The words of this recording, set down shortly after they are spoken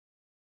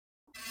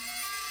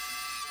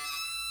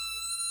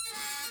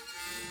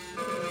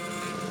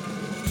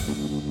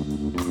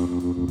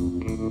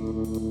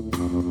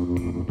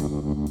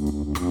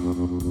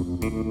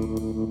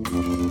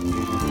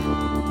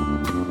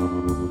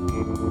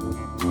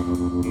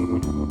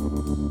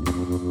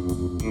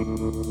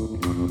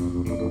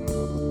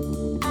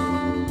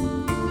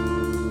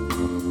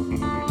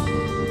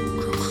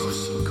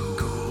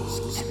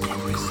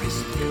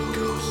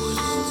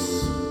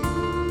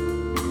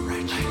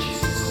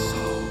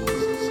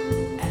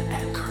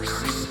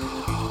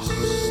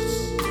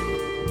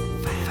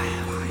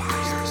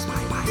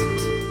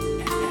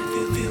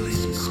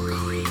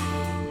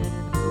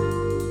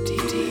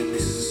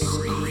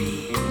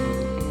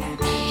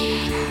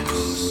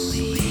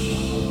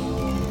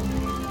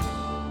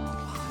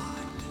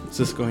Is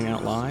this going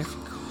out live?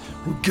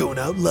 We're going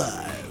out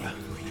live.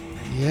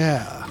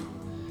 Yeah.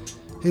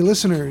 Hey,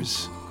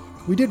 listeners,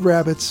 we did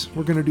Rabbits.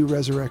 We're going to do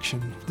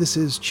Resurrection. This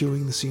is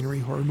Chewing the Scenery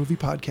Horror Movie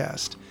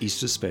Podcast.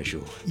 Easter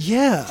special.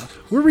 Yeah.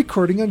 We're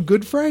recording on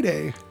Good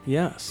Friday.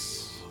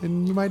 Yes.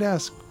 And you might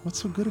ask,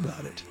 what's so good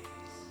about it?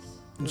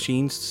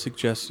 Gene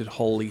suggested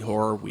Holy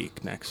Horror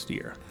Week next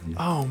year.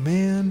 Oh,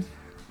 man.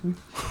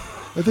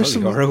 Are there Holy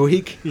some Horror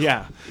Week?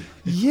 Yeah.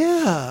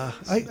 Yeah,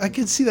 I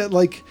can see that,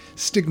 like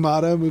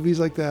Stigmata,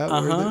 movies like that,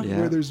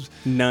 where there's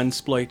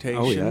Nunsploitation.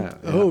 Oh, yeah.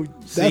 oh,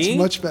 that's See?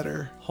 much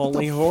better. Holy what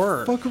the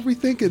horror. Fuck, are we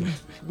thinking?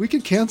 We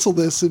could cancel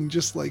this and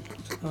just like.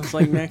 I was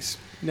like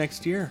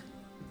next year.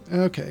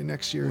 Okay,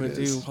 next year We'll it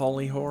do is.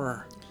 Holy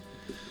Horror.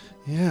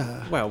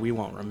 Yeah. Well, we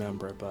won't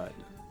remember, but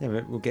Yeah,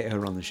 but we'll get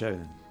her on the show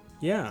then.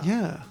 yeah.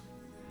 Yeah.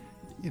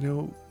 You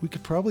know, we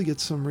could probably get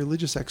some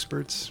religious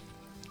experts,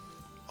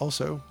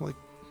 also like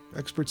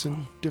experts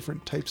in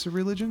different types of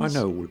religions. I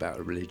know all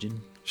about religion.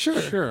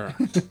 Sure. Sure.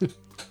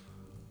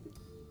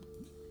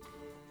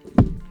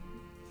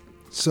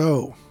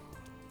 So,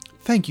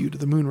 thank you to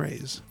the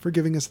Moonrays for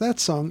giving us that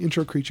song,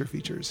 Intro Creature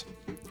Features.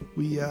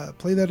 We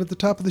play that at the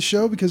top of the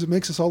show because it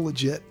makes us all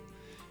legit.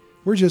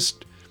 We're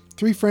just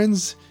three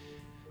friends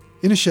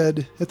in a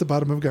shed at the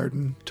bottom of a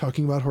garden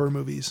talking about horror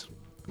movies.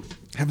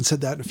 Haven't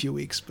said that in a few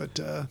weeks, but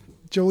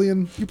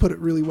Jolien, you put it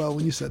really well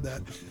when you said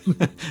that.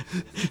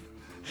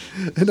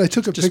 And I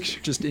took a picture.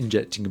 Just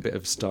injecting a bit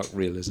of stark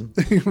realism.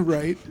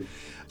 Right.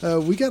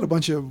 We got a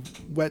bunch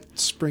of wet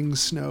spring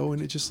snow,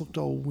 and it just looked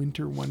all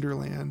winter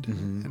wonderland.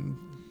 Mm-hmm. And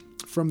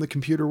from the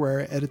computer where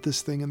I edit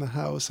this thing in the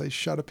house, I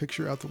shot a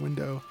picture out the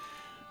window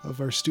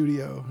of our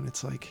studio, and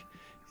it's like,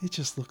 it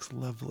just looks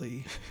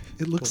lovely.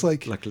 It looks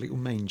like a little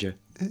manger.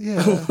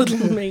 yeah, Little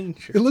yeah.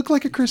 manger. It looked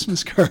like a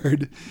Christmas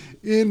card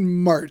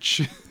in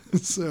March.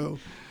 So,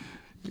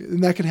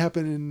 and that could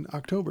happen in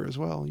October as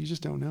well. You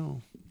just don't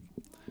know.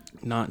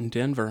 Not in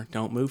Denver.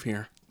 Don't move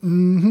here.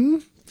 Mm-hmm.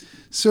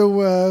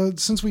 So,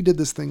 since we did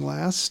this thing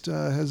last,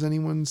 has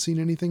anyone seen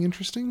anything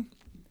interesting?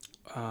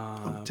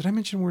 Did I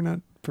mention we're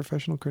not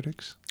professional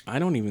critics? I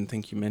don't even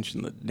think you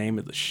mentioned the name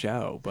of the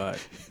show,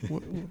 but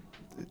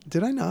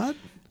Did I not?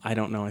 I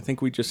don't know. I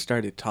think we just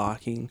started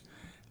talking,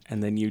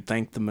 and then you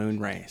thanked the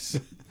Moonrays.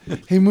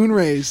 Hey,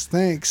 Moonrays,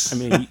 thanks. I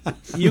mean,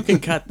 you can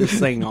cut this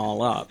thing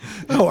all up.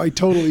 Oh, I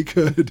totally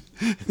could.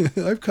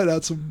 I've cut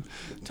out some.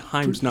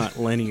 Time's not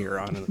linear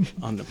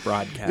on the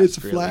broadcast. It's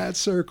a really. flat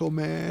circle,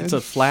 man. It's a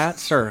flat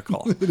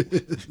circle. It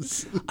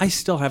is. I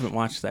still haven't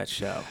watched that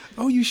show.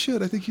 Oh, you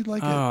should. I think you'd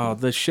like Oh,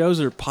 the shows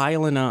are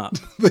piling up.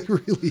 it. They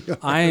really are.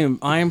 I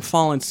am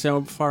falling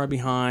so far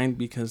behind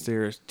because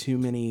there's too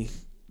many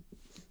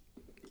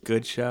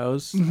good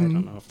shows. I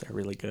don't know if they're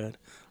really good.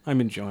 I'm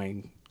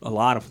enjoying a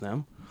lot of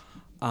them.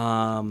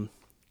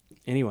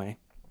 Anyway,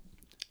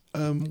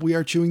 We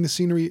are chewing the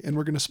scenery, and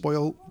we're going to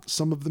spoil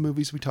some of the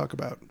movies we talk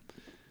about.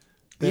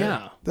 There.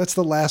 Yeah. That's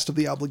the last of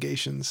the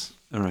obligations.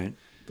 All right.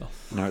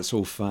 Now it's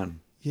all fun.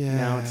 Yeah.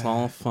 now it's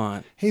all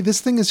fun. Hey, this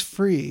thing is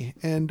free,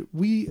 and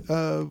we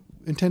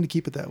intend to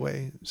keep it that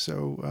way.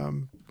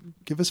 So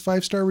give us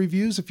 5-star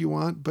reviews if you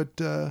want, but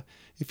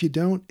if you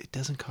don't, it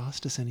doesn't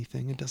cost us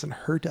anything. It doesn't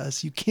hurt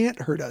us. You can't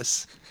hurt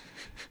us.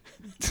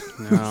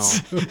 No.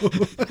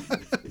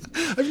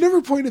 I've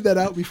never pointed that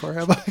out before,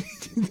 have I?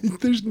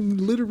 There's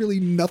literally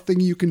nothing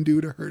you can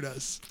do to hurt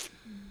us.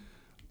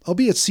 I'll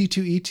be at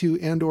C2E2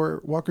 and or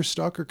Walker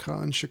Stalker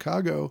Con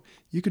Chicago.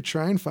 You could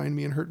try and find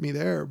me and hurt me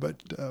there,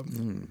 but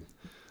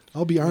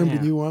I'll be armed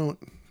and you won't.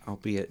 I'll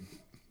be at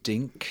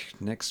Dink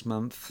next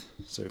month,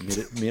 so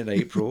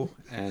mid-April,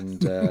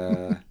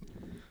 and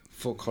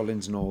Fort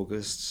Collins in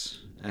August,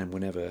 and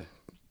whenever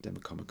Denver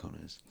Comic Con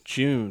is.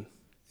 June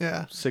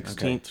Yeah.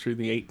 16th through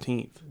the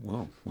 18th,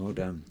 Well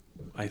done.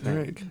 I think.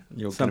 Right.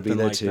 You're going to Something be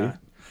there like too?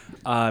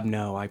 that.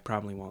 No, I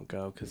probably won't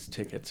go because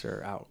tickets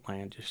are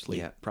outlandishly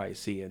Yeah.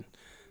 pricey, and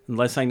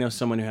unless I know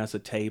someone who has a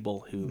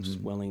table who's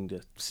willing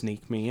to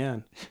sneak me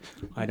in,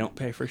 I don't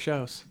pay for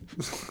shows.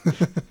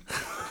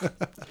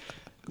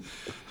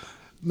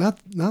 Not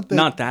that.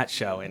 Not that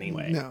show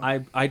anyway. No.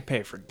 I'd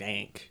pay for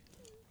Dank.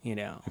 You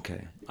know.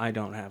 Okay. I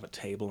don't have a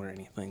table or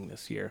anything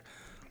this year.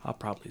 I'll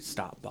probably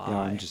stop by. Yeah,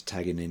 I'm just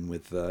tagging in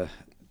with the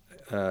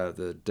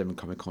Denver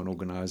Comic Con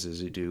organizers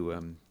who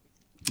do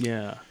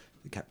Yeah.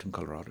 the Captain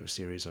Colorado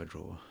series I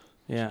draw.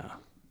 Yeah.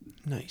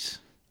 Nice.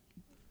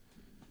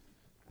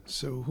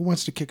 So who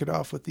wants to kick it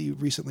off with the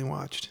recently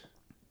watched?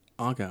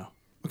 I'll go.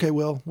 Okay,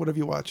 Will, what have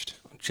you watched?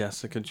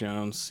 Jessica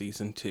Jones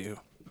season 2.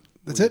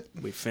 That's it?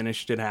 We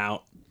finished it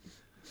out.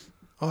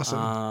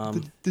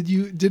 Awesome.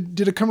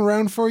 Did it come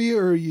around for you,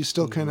 or are you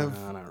still kind of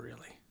No, not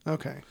really.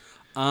 okay?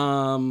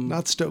 Um,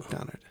 Not stoked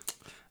on it.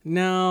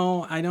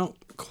 No, I don't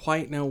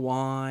quite know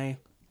why.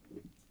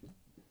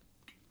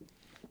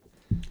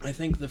 I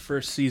think the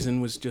first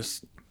season was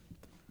just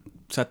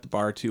set the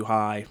bar too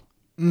high.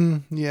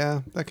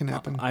 Yeah, that can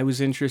happen. I was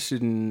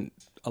interested in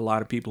a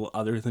lot of people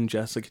other than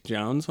Jessica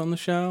Jones on the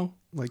show.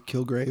 Like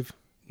Kilgrave.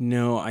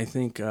 No, I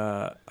think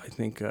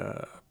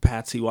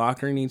Patsy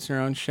Walker needs her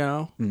own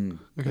show.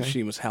 Okay.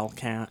 She was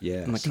Hellcat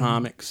Yes. in the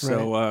comics.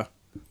 So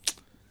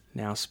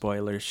now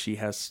spoilers, she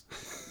has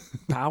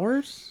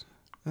powers?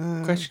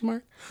 Question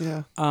mark?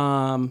 Yeah.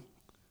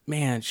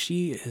 Man,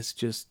 she is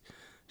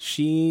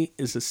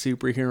a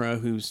superhero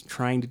who's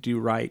trying to do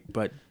right,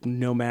 but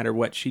no matter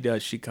what she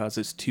does, she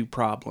causes two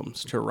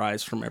problems to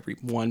arise from every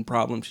one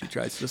problem she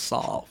tries to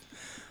solve.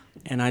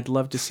 And I'd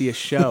love to see a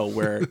show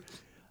where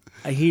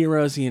a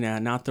hero's,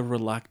 not the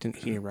reluctant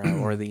hero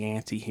or the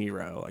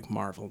anti-hero like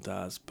Marvel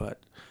does, but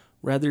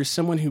rather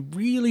someone who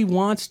really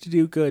wants to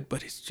do good,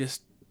 but is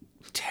just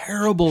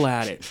terrible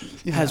at it,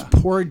 has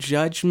poor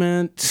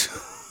judgment,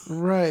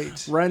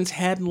 Right. runs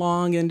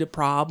headlong into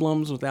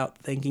problems without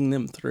thinking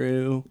them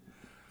through.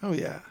 Oh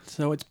yeah.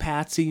 So it's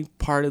Patsy,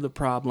 part of the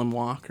problem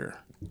Walker.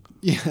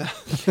 Yeah.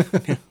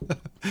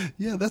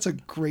 Yeah, that's a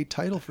great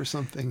title for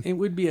something. It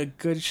would be a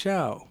good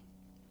show.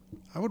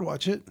 I would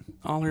watch it.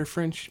 All her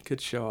friends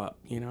could show up,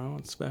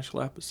 in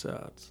special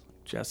episodes.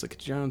 Jessica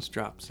Jones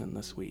drops in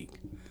this week.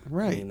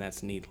 Right. I mean,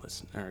 that's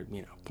needless, or,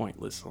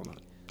 pointless on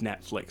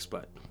Netflix,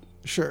 but...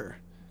 Sure.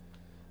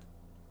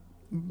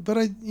 But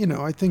I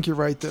think you're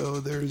right though.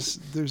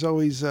 There's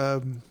always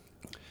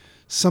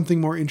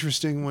something more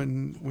interesting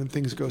when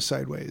things go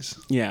sideways.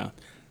 Yeah.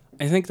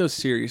 I think those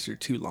series are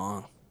too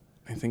long.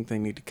 I think they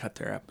need to cut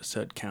their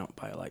episode count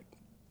by,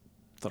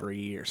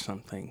 3 or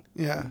something.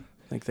 Yeah.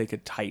 I think they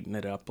could tighten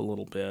it up a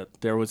little bit.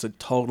 There was a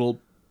total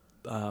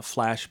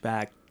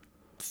flashback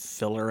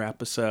filler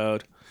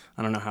episode.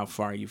 I don't know how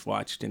far you've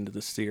watched into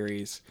the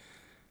series,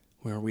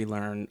 where we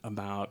learn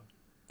about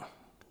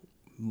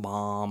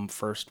Mom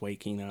first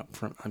waking up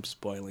from... I'm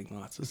spoiling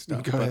lots of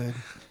stuff. Go ahead.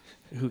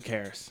 Who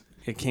cares?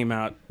 It came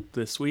out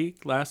last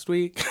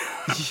week.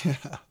 Yeah.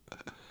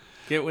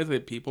 Get with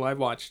it, people. I've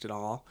watched it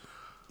all.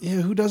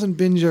 Yeah, who doesn't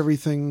binge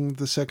everything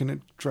the second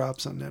it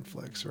drops on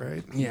Netflix,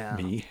 right? Yeah.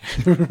 Me.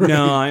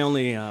 No, I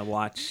only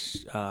watch...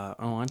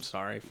 I'm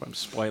sorry if I'm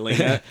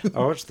spoiling it. I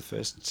watched the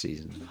first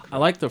season. I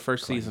like the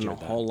first Quite season a enjoyed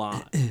that. whole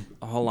lot.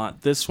 A whole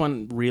lot. This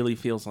one really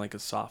feels like a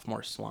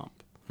sophomore slump.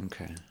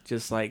 Okay.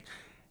 Just like...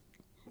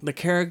 The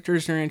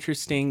characters are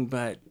interesting,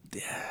 but...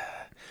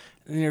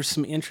 there's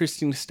some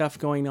interesting stuff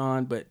going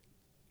on, but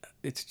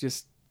it's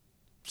just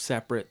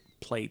separate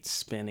plates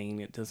spinning.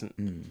 It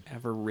doesn't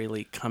ever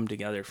really come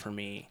together for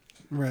me.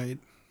 Right.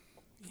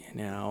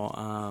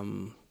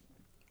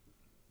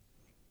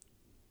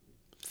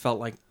 Felt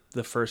like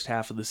the first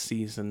half of the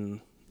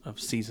season of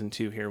season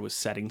 2 here was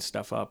setting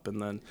stuff up,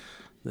 and then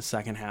the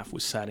second half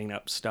was setting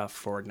up stuff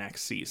for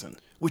next season.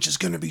 Which is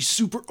going to be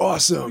super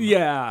awesome.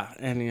 Yeah,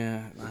 and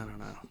I don't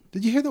know.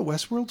 Did you hear that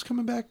Westworld's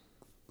coming back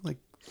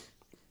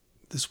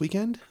this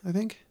weekend, I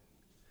think?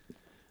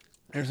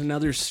 There's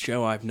another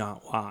show I've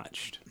not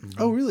watched.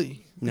 Oh,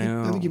 really?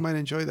 No. I think you might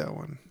enjoy that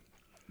one.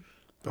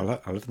 I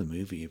love the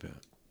movie, but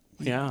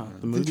Yeah,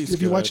 the movie's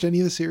Have you good. watched any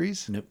of the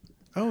series? nope.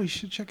 Oh, you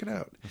should check it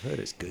out. I've heard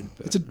it's good,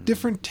 but It's a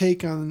different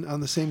take on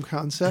the same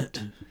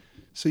concept,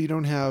 so you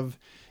don't have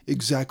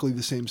exactly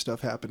the same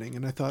stuff happening.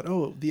 And I thought,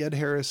 the Ed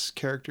Harris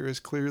character is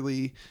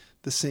clearly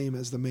the same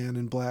as the Man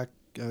in Black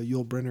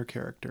Yul Brynner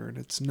character, and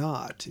it's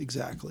not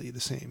exactly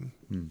the same.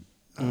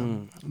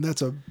 And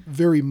that's a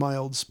very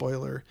mild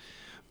spoiler,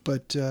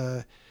 but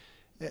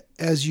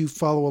as you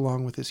follow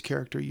along with this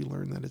character, you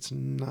learn that it's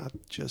not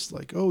just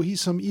like,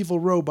 he's some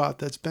evil robot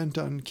that's bent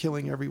on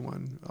killing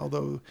everyone.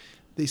 Although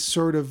they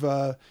sort of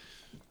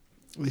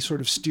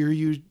steer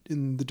you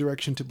in the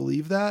direction to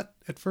believe that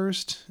at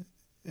first.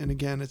 And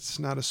again, it's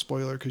not a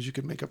spoiler because you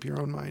can make up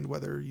your own mind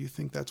whether you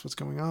think that's what's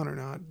going on or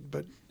not.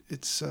 But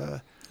it's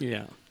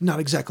not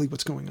exactly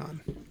what's going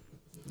on.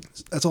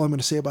 That's all I'm going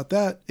to say about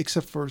that,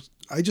 except for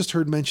I just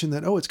heard mention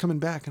that, it's coming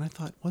back. And I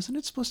thought, wasn't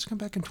it supposed to come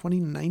back in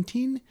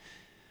 2019?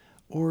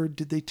 Or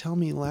did they tell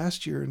me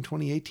last year and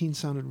 2018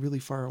 sounded really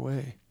far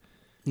away?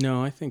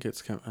 No, I think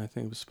it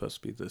was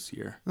supposed to be this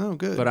year. Oh,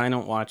 good. But I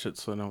don't watch it,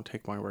 so don't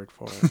take my word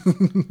for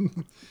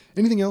it.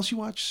 Anything else you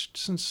watched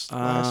since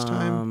last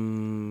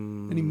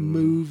time? Any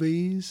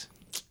movies?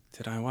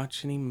 Did I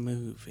watch any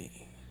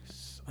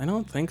movies? I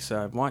don't think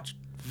so. I've watched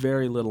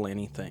very little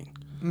anything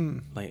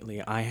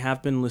lately. I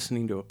have been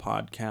listening to a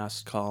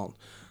podcast called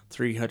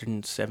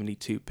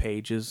 372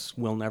 Pages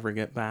We'll Never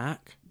Get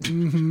Back,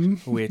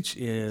 which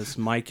is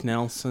Mike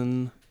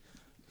Nelson,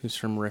 who's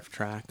from Riff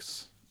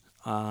Tracks,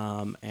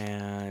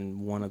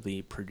 and one of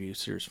the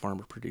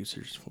former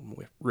producers from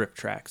Riff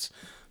Tracks,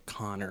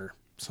 Connor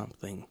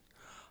something.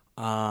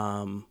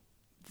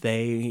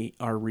 They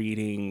are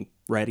reading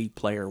Ready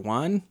Player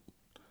One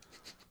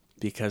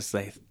because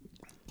they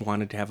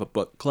wanted to have a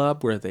book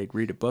club where they'd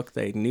read a book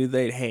they knew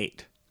they'd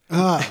hate.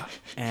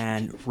 And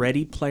And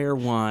Ready Player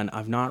One,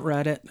 I've not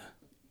read it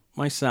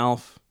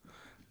myself,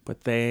 but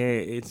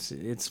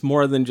it's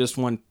more than just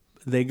one.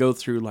 They go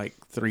through like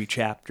 3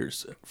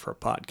 chapters for a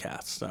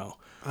podcast, so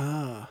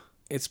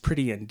it's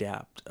pretty in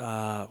depth.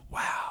 Wow.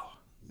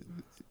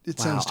 It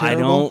sounds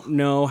terrible. I don't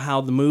know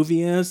how the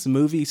movie is. The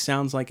movie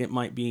sounds like it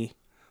might be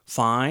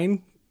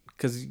fine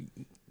because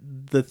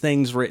the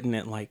thing's written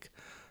at like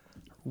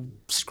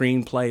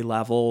screenplay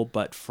level,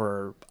 but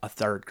for a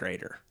 3rd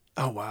grader.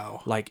 Oh,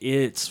 wow. Like,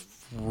 it's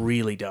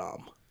really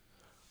dumb.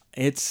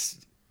 It's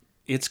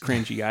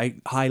cringy. I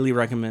highly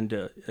recommend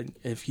it.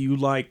 If you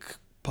like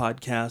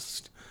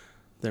podcasts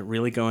that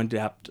really go in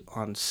depth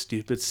on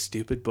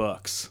stupid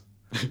books,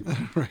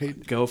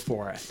 Right. go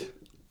for it.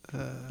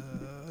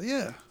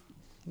 Yeah.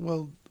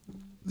 Well,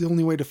 the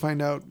only way to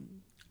find out...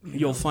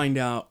 You'll find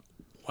out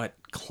what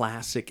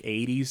classic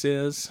 80s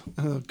is,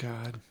 Oh,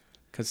 God.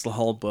 because the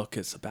whole book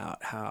is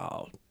about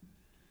how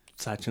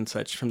such and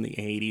such from the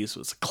 80s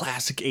was a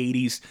classic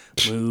 80s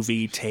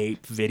movie,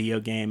 tape, video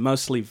game,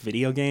 mostly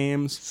video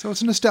games. So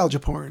it's nostalgia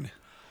porn.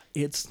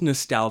 It's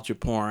nostalgia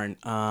porn,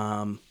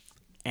 and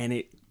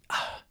it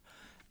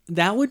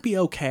that would be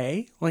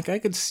okay. Like, I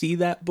could see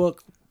that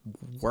book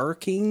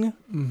working,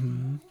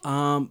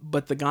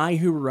 but the guy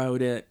who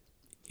wrote it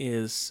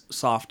is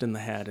soft in the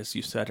head, as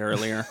you said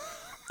earlier.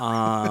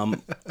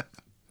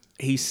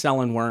 He's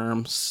selling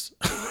worms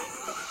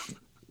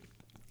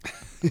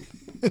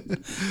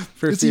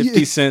for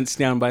 50 cents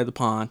down by the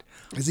pond.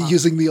 Is he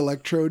using the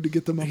electrode to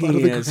get them up out of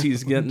He the is. ground?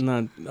 He's getting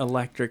an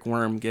electric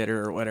worm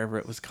getter or whatever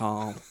it was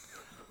called.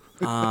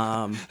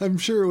 I'm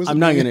sure it was... I'm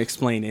not going to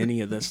explain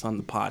any of this on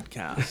the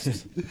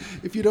podcast.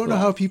 If you don't know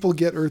how people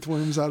get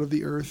earthworms out of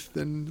the earth,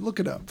 then look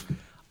it up.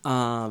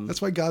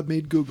 That's why God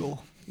made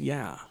Google.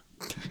 Yeah.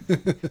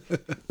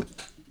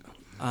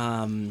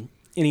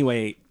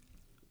 Anyway,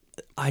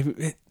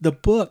 the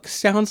book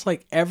sounds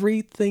like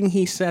everything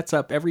he sets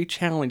up, every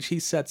challenge he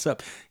sets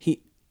up,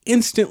 he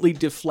instantly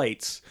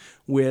deflates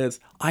with,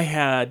 I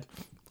had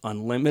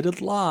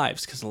unlimited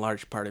lives, because a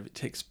large part of it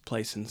takes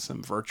place in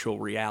some virtual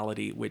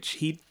reality, which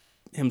he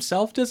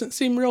himself doesn't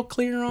seem real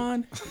clear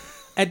on.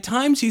 At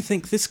times you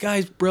think, this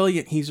guy's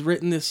brilliant. He's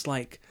written this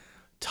like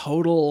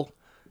total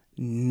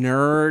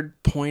nerd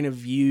point of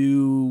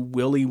view,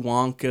 Willy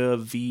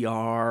Wonka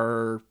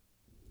VR,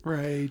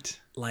 Right.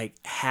 like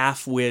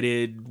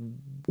half-witted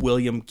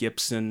William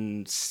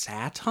Gibson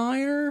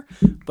satire.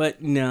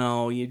 But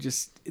no,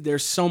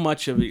 there's so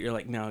much of it. You're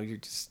like, no, you're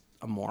just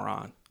a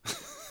moron.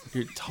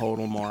 You're a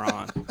total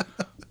moron.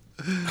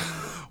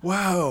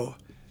 Wow.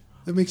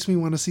 That makes me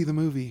want to see the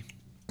movie.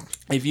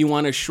 If you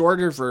want a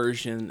shorter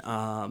version,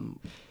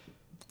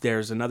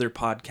 there's another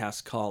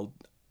podcast called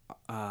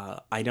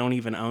I Don't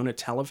Even Own a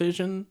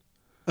Television,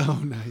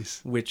 Oh,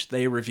 nice. which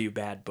they review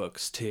bad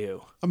books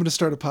too. I'm going to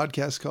start a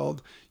podcast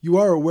called You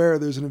Are Aware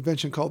There's an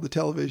Invention Called the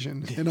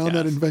Television, and on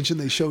that invention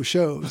they show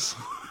shows.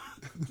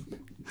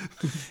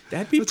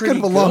 That'd be That's pretty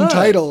kind of a long good.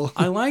 title.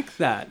 I like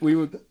that. We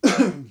would,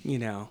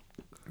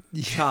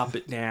 chop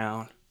it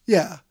down.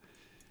 Yeah.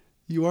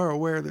 You are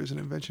aware there's an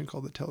invention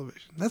called the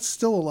television. That's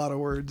still a lot of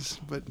words,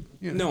 but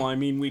No, I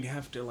mean, we'd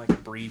have to like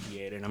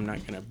abbreviate it. I'm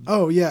not going to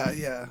Oh,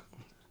 yeah.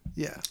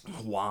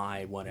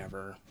 why,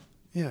 whatever.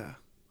 Yeah.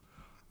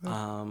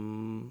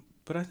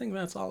 But I think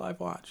that's all I've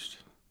watched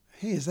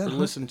Hey, is or that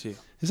listened to.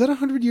 Is that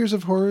 100 Years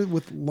of Horror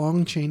with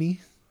Lon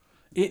Chaney?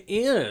 It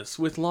is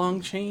with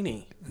Lon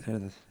Chaney.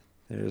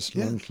 There's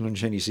Yeah. Lon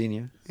Chaney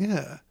Sr.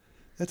 Yeah.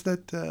 That's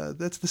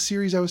the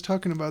series I was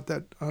talking about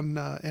that on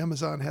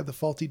Amazon had the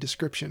faulty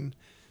description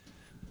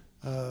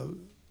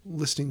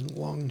listing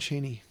Lon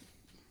Chaney.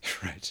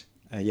 Right.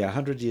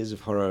 100 Years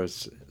of Horror.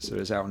 So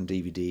it's out on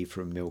DVD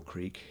from Mill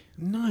Creek.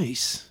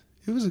 Nice.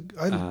 It was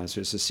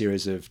So it's a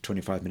series of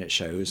 25-minute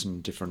shows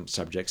on different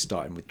subjects,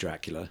 starting with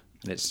Dracula,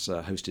 and it's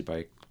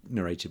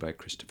narrated by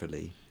Christopher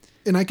Lee.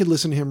 and I could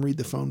listen to him read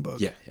the phone book.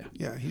 Yeah.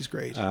 Yeah, he's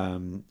great.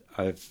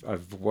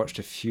 I've watched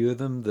a few of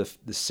them.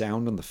 The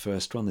sound on the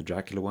first one, the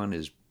Dracula one,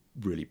 is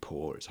really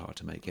poor. It's hard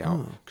to make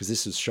out because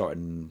this was shot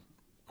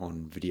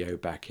on video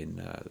back in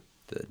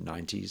the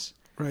 90s.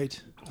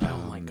 Right. Oh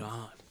my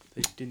God.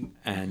 They didn't.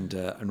 And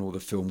all the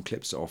film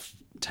clips are off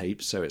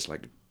tape, so it's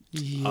like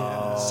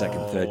Yeah.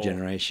 second, third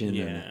generation.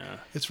 Yeah. And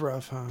It's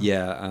rough, huh?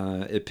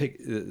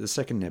 the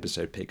second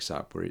episode picks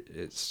up where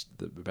it's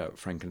about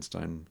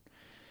Frankenstein.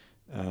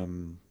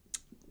 There's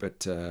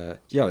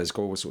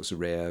got all sorts of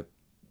rare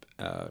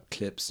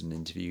clips and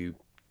interview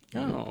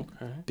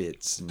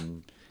bits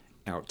and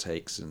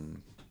outtakes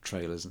and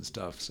trailers and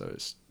stuff. So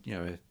it's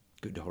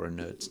good horror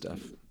nerd stuff.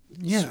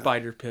 Yeah.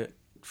 Spider Pit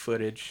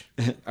footage.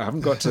 I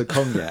haven't got to the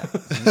Kong yet.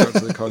 I haven't got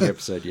to the Kong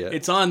episode yet.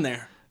 It's on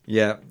there.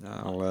 Yeah,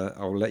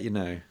 I'll let you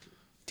know.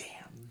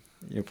 Damn.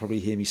 You'll probably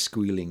hear me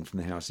squealing from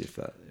the house If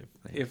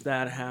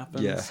that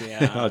happens,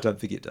 yeah. I don't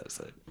think it does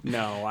though.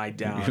 No, I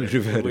doubt We it. would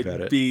have heard Would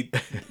about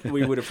it.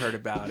 We would have heard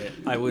about it.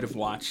 I would have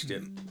watched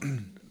it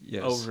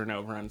Yes. over and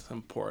over on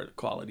some poor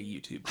quality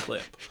YouTube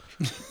clip.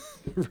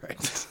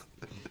 Right.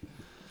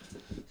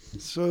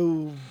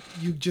 So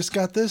you just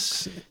got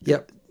this?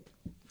 Yep.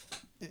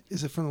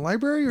 Is it from the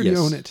library or do you Yes.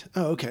 own it?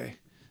 Oh, okay.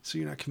 So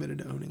you're not committed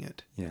to owning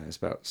it. Yeah, it's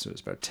about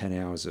 10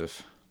 hours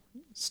of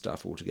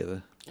stuff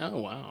altogether.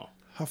 Oh, wow.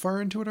 How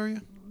far into it are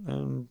you?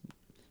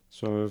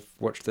 So I've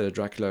watched the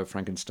Dracula,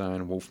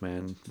 Frankenstein,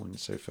 Wolfman one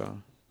so far.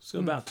 So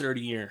about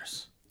 30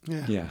 years.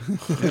 Yeah. Yeah.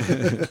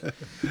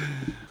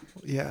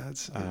 Yeah.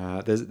 It's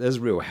There's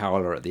a real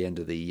howler at the end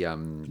of the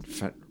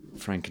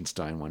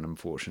Frankenstein one,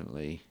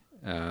 unfortunately.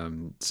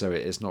 So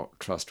it is not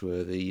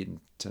trustworthy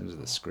in terms of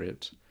the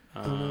script.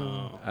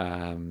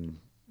 Yeah,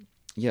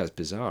 it's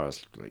bizarre.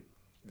 It's like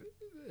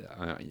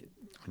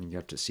you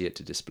have to see it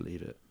to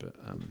disbelieve it. But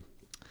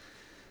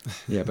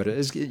yeah, but it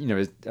is.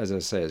 As I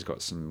say, it's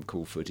got some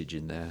cool footage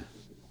in there.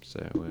 So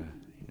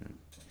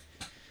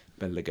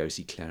Bela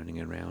Lugosi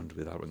clowning around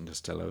with Abbott and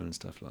Costello and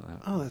stuff like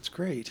that. Oh, that's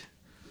great.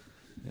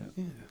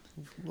 Yeah.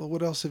 Well,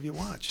 what else have you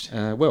watched?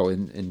 Well,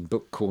 in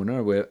Book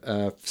Corner, we're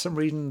for some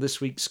reason this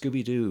week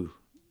Scooby-Doo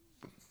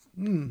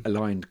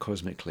aligned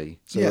cosmically.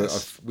 So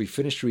Yes. we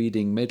finished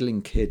reading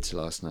Meddling Kids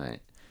last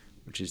night,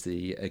 which is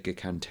the Edgar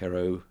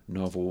Cantero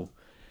novel,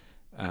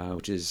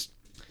 which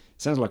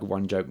sounds like a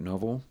one-joke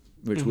novel,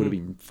 which would have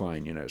been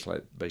fine. It's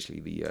like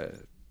basically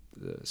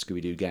the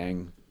Scooby-Doo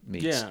gang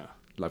meets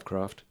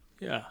Lovecraft.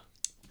 Yeah.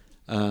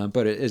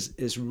 But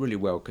it's a really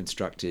well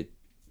constructed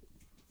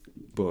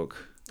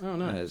book. Oh,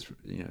 nice.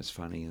 It's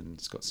funny and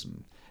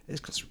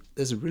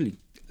there's a really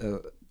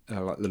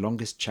like the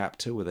longest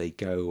chapter where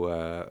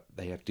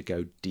they have to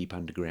go deep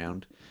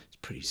underground. It's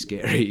pretty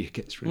scary. It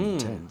gets really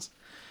intense.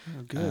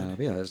 Oh, good.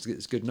 Yeah, it's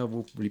a good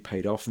novel. Really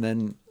paid off. And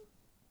then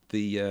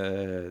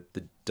the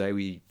day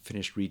we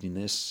finished reading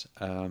this,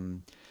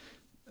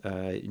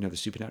 the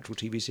Supernatural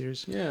TV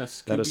series. Yeah,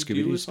 That was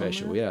Scooby-Doo Scooby-Doo was on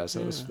special. there? Yeah, so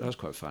that was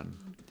quite fun.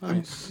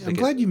 Nice. I'm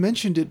glad you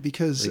mentioned it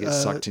because They get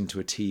sucked into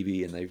a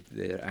TV and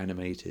they're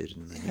animated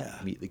and they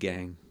meet the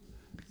gang.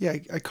 yeah,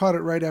 I caught it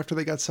right after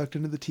they got sucked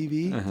into the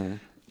TV.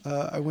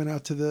 Uh-huh. I went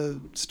out to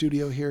the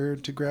studio here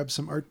to grab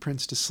some art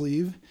prints to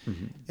sleeve,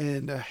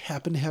 and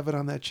happened to have it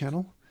on that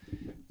channel.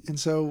 And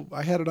so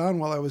I had it on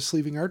while I was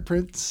sleeving art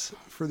prints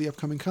for the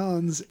upcoming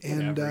cons.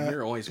 And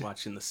You're always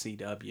watching the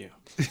CW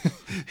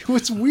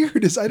what's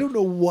weird is I don't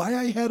know why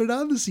I had it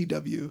on the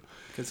CW.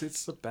 because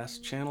it's the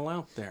best channel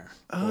out there.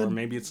 Or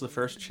maybe it's the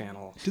first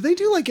channel. Do they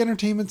do like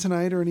Entertainment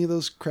Tonight or any of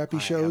those crappy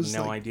shows? I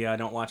have no like, idea. I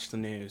don't watch the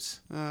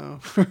news. Oh,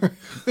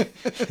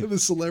 the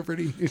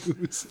celebrity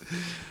news.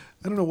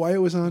 I don't know why it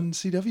was on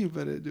CW,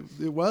 but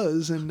it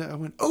was. And I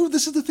went, oh,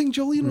 this is the thing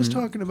Jolene was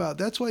talking about.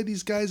 That's why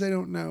these guys I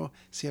don't know.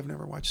 See, I've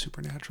never watched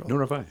Supernatural. Nor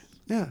have I.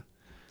 Yeah.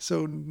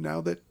 So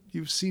now that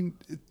you've seen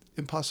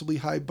Impossibly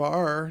High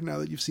Bar, now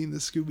that you've seen the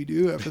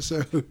Scooby-Doo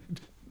episode.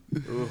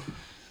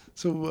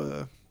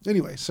 So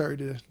anyway, sorry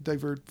to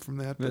divert from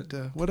that, but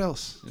what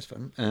else? It's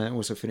fun. I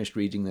also finished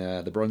reading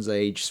the Bronze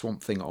Age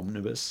Swamp Thing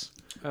Omnibus,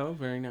 Oh,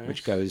 very nice.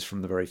 which goes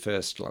from the very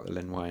first, like the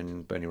Len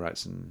Wein, Bernie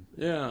Wrightson,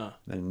 Yeah.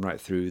 then right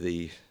through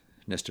the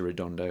Nestor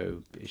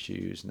Redondo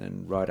issues, and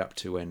then right up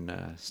to when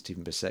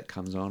Stephen Bissett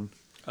comes on.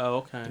 Oh,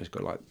 okay. It's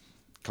got like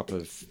a couple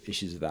of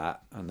issues of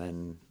that, and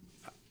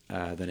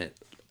then it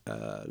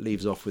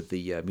leaves off with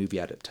the movie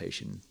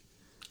adaptation,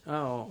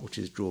 Oh. which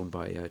is drawn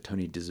by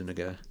Tony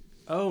DeZuniga.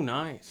 Oh,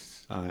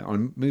 nice.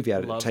 On movie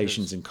Love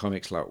adaptations his- in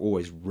comics, like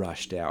always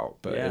rushed out,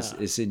 but Yeah.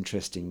 it's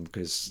interesting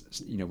because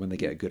when they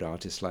get a good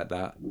artist like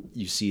that,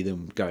 you see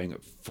them going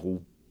at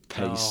full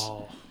pace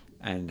Oh.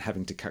 and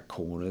having to cut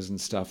corners and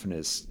stuff, and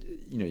it's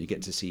you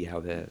get to see how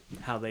they're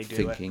How they do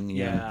thinking. it.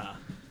 Yeah.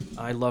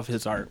 I love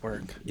his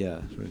artwork. Yeah,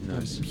 it's really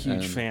nice.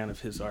 Huge fan of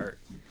his art.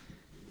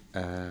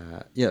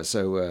 Yeah,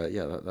 so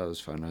that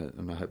was fun,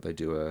 and I hope they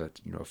do a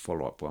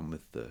follow up one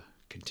with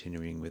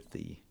continuing with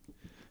the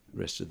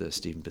rest of the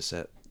Stephen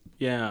Bissett,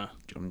 Yeah.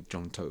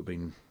 John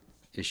Tobin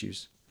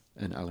issues,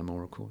 and Alan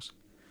Moore, of course.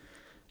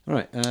 All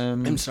right,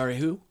 I'm sorry,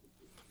 who?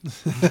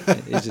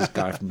 he's this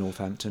guy from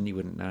Northampton. You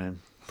wouldn't know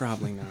him.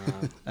 Probably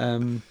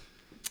not.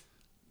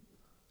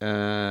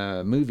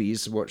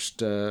 Movies.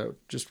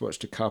 Just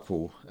watched a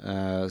couple.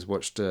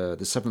 Watched The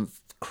Seventh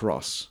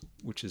Cross,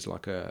 which is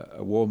like a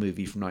war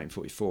movie from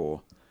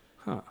 1944.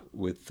 Huh.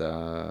 With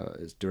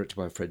it's directed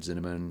by Fred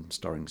Zinnemann,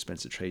 starring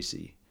Spencer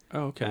Tracy.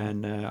 Oh, okay.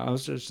 And I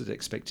was just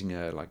expecting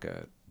a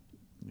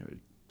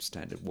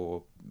standard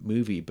war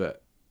movie,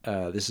 but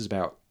this is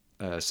about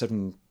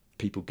 7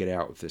 people get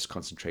out of this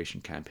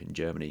concentration camp in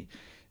Germany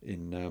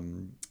in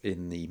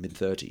the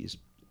mid-30s,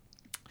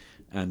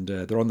 and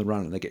they're on the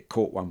run and they get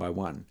caught one by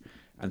one.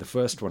 And the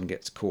first one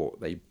gets caught,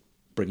 they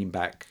bring him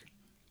back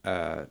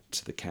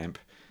to the camp,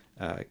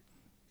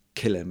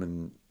 kill him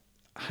and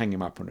hang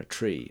him up on a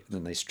tree, and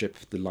then they strip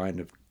the line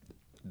of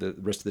the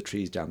rest of the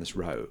trees down this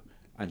row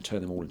and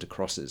turn them all into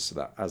crosses, so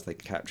that as they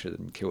capture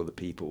them and kill the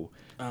people,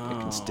 they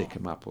can stick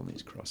them up on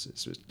these crosses.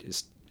 So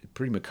it's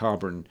pretty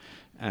macabre,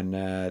 and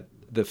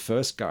the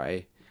first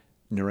guy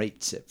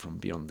narrates it from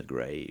beyond the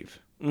grave.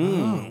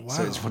 Oh, wow.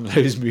 So it's one of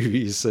those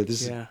movies. So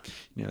this Yeah.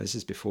 is this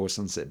is before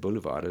Sunset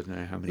Boulevard. I don't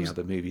know how many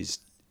other movies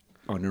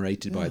are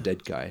narrated by a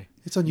dead guy.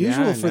 It's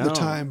unusual Yeah, I for the know.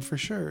 time, for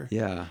sure.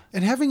 Yeah.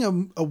 And having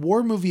a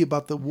war movie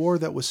about the war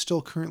that was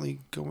still currently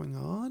going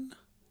on?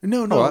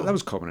 No, Oh, that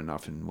was common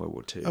enough in World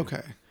War II.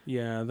 Okay.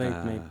 Yeah, they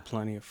made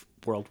plenty of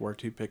World War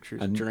II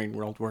pictures during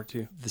World War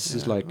II. This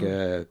is like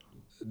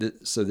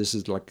so this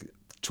is like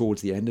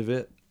towards the end of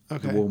it.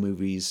 Okay. The war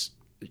movies,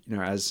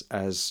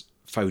 as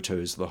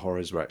photos of the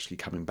horrors were actually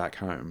coming back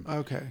home.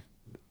 Okay.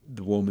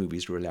 The war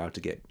movies were allowed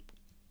to get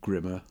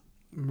grimmer.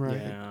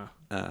 Right. Yeah.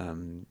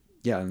 And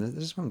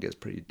this one gets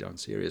pretty darn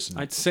serious. And,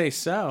 I'd say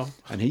so.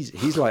 and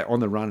he's like on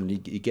the run, and he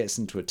gets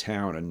into a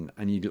town,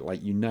 and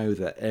you know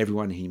that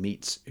everyone he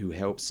meets who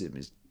helps him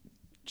is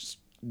just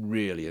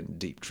really in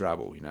deep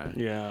trouble,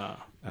 Yeah.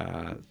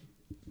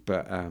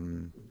 But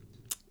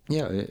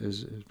it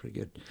was pretty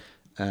good.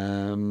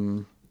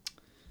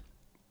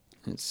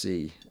 Let's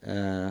see.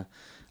 And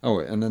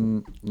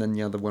then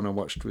the other one I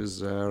watched was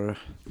the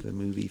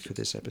movie for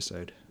this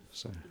episode.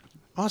 So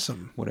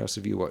Awesome. what else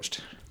have you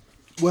watched?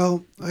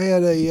 Well, I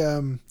had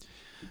a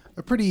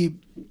pretty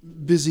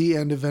busy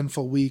and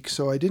eventful week,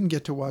 so I didn't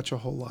get to watch a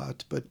whole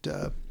lot. But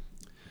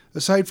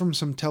aside from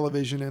some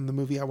television and the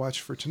movie I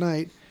watched for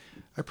tonight,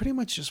 I pretty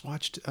much just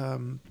watched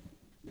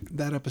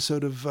that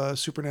episode of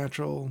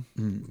Supernatural,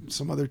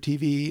 some other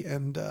TV,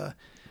 and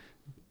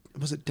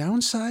was it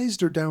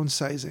Downsized or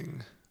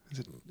Downsizing? Is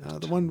it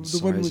the one with,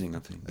 Sizing, I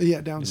think. Yeah,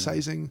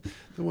 Downsizing,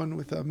 the one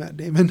with Matt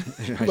Damon.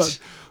 But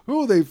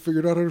they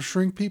figured out how to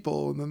shrink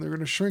people, and then they're going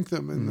to shrink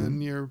them, and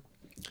then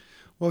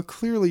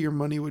clearly your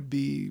money would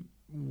be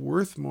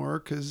worth more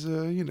because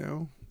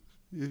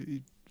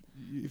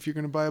if you're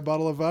going to buy a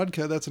bottle of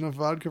vodka, that's enough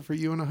vodka for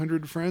you and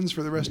 100 friends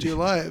for the rest of your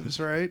lives,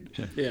 right?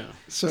 Yeah.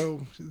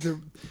 So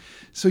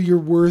you're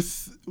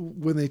worth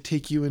when they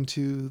take you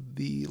into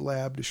the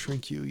lab to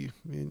shrink you,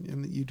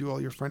 and you do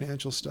all your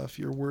financial stuff.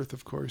 Your worth,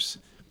 of course,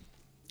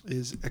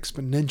 is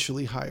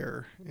exponentially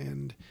higher,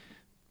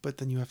 but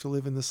then you have to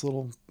live in this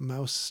little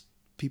mouse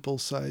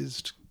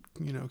people-sized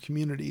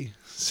community.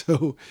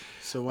 So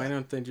why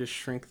don't they just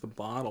shrink the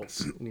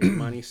bottles and your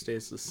money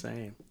stays the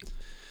same?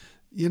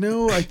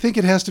 I think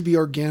it has to be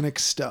organic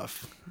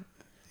stuff.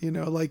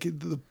 Like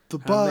the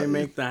How do they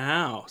make the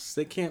house?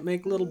 They can't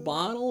make little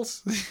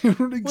bottles?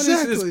 Exactly. What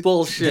is this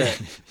bullshit?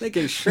 They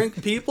can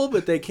shrink people,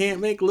 but they can't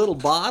make little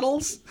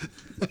bottles?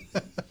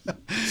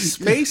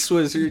 Space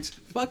wizards.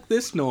 Fuck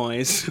this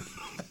noise.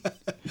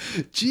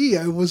 Gee,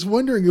 I was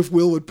wondering if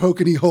Will would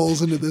poke any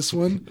holes into this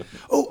one.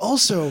 Oh,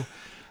 also,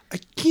 I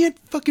can't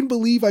fucking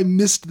believe I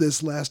missed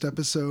this last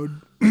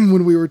episode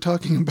when we were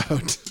talking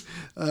about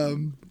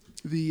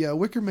the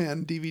Wicker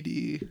Man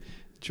DVD.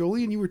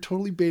 Jolie, and you were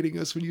totally baiting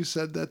us when you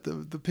said that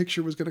the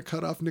picture was going to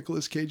cut off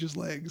Nicolas Cage's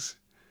legs.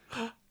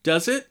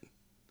 Does it?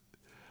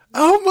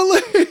 Oh, my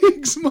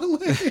legs!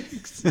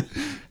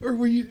 or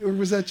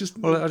was that just?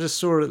 Well, I just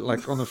saw it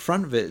like on the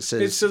front of it.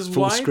 It says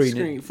full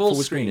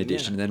screen edition,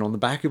 yeah. And then on the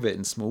back of it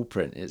in small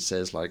print, it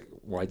says like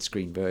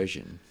widescreen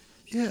version.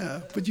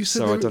 Yeah, but you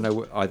said so. I don't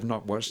know. I've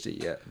not watched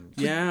it yet.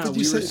 Yeah, we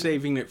were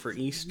saving it for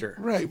Easter.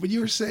 Right, but you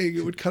were saying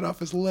it would cut off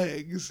his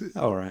legs.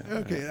 Oh, right.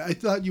 Okay, I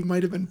thought you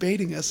might have been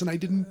baiting us, and I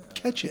didn't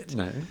catch it.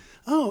 No.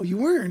 Oh, you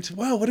weren't.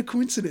 Wow, what a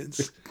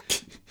coincidence.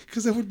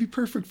 Because that would be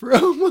perfect for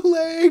my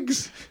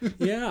legs.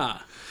 Yeah.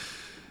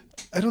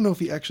 I don't know if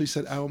he actually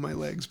said "ow, my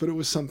legs," but it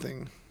was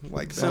something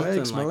like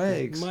that. My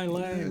legs. My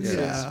legs.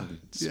 Yeah.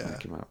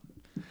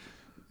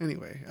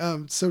 Anyway,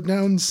 so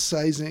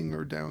downsizing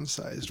or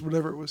downsized,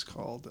 whatever it was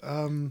called.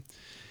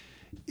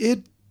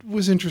 It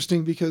was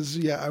interesting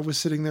because, I was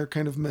sitting there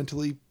kind of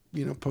mentally,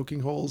 poking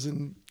holes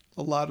in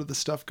a lot of the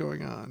stuff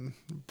going on.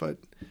 But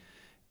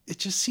it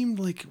just seemed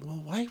like,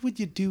 well, why would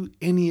you do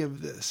any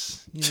of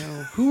this?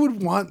 Who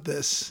would want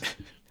this?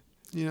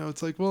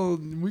 It's like, well,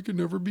 we could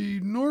never be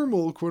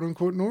normal, quote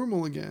unquote,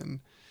 normal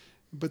again.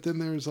 But then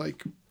there's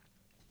like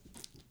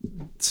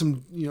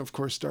some, of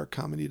course, dark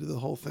comedy to the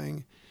whole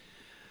thing.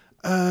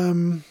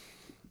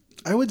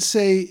 I would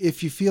say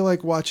if you feel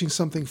like watching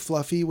something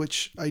fluffy,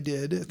 which I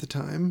did at the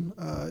time,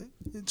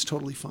 it's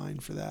totally fine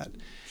for that.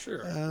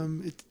 Sure.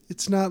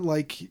 It's not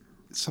like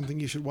something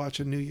you should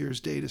watch on New Year's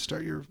Day to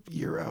start your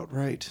year out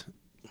right.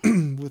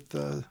 With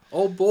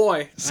oh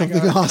boy, something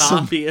I got a awesome.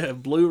 copy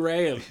of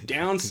Blu-ray of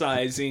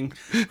Downsizing.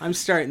 I'm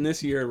starting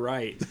this year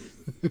right.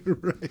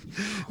 Right.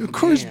 Of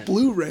course,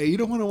 Blu-ray. You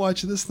don't want to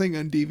watch this thing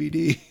on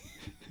DVD.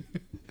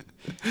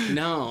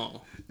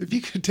 No. If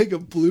you could take a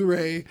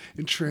Blu-ray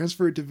and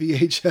transfer it to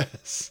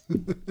VHS,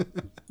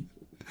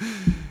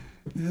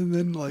 and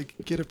then like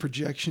get a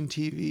projection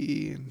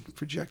TV and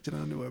project it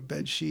onto a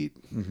bed sheet.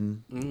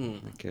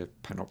 Like a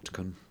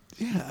panopticon.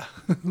 Yeah,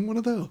 one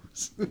of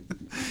those.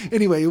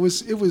 Anyway, it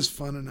was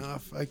fun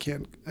enough. I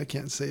can't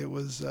say it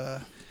was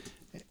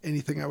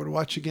anything I would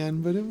watch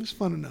again, but it was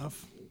fun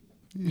enough.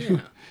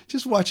 Yeah.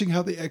 Just watching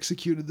how they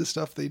executed the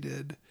stuff they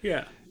did.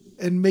 Yeah.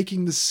 And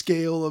making the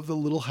scale of the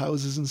little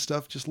houses and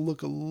stuff just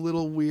look a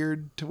little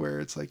weird to where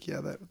it's like,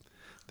 that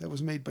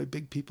was made by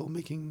big people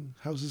making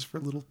houses for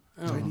little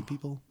tiny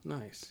people.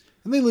 Nice.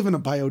 And they live in a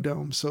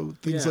biodome, so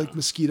things like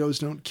mosquitoes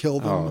don't kill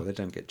them. Oh, they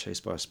don't get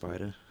chased by a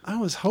spider. I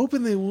was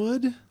hoping they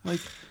would. Like,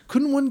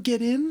 couldn't one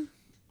get in?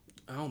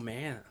 Oh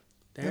man.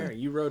 There,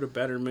 you wrote a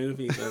better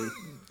movie than.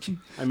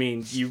 I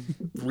mean, you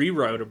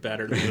rewrote a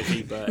better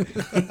movie, but.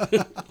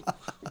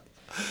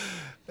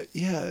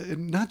 Yeah,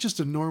 and not just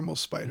a normal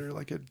spider,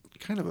 like a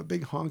kind of a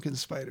big honking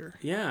spider.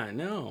 Yeah, I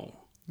know.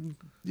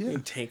 Yeah. You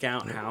take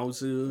out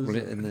houses. Well,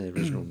 in the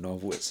original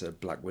novel, it's a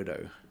Black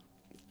Widow.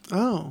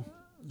 Oh,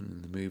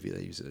 In the movie,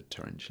 they use a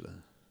tarantula.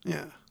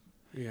 yeah.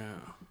 Yeah.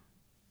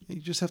 You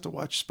just have to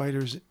watch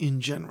spiders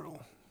in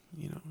general.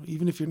 You know,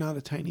 even if you're not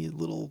a tiny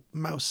little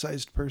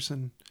mouse-sized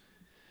person,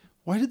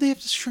 why did they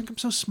have to shrink them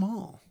so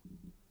small?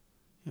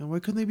 You know, why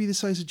couldn't they be the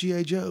size of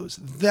G.I. Joes?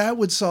 That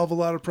would solve a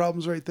lot of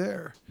problems right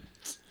there.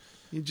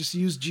 You just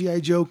use G.I.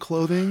 Joe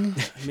clothing.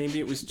 Maybe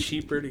it was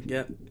cheaper to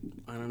get,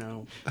 I don't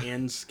know,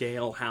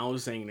 N-scale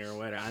housing or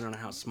what. I don't know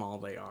how small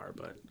they are,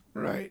 but.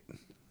 Right.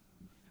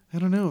 I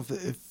don't know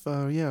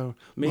yeah.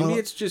 Maybe well,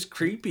 it's just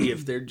creepy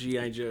if they're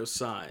G.I. Joe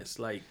size.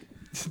 Like,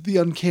 the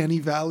uncanny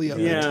valley of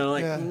it. yeah,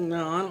 like, Yeah.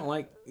 no, I don't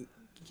like.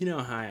 You know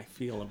how I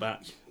feel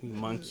about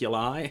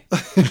homunculi.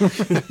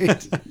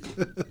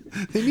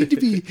 They need to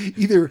be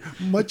either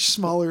much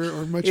smaller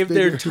or much If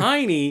bigger. they're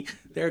tiny,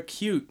 they're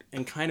cute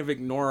and kind of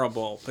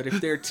ignorable. But if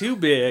they're too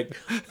big,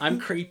 I'm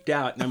creeped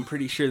out and I'm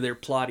pretty sure they're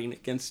plotting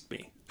against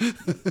me.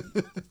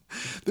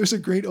 There's a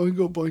great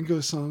Oingo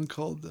Boingo song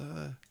called,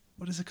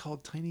 what is it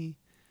called? Tiny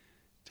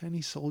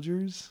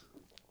Soldiers?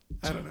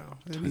 I don't know.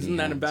 Isn't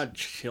that about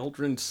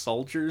children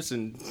soldiers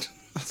in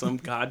some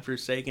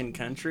godforsaken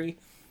country?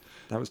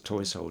 That was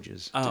Toy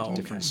Soldiers. Oh,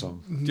 Different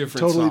song.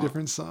 Different Totally song.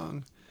 different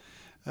song.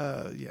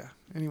 Yeah.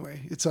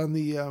 Anyway, it's on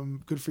the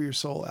Good for Your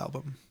Soul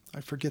album. I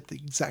forget the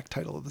exact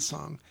title of the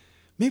song.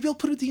 Maybe I'll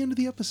put it at the end of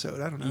the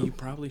episode. I don't know. You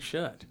probably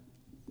should.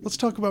 Let's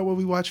talk about what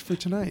we watched for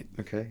tonight.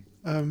 Okay.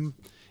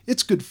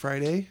 It's Good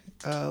Friday,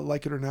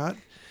 like it or not.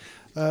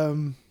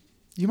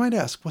 You might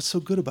ask, what's so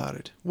good about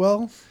it?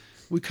 Well,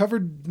 we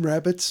covered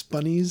rabbits,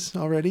 bunnies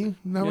already.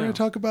 Now we're Yeah. going to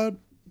talk about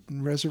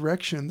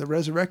resurrection, the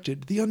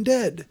resurrected, the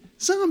undead,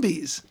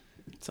 zombies.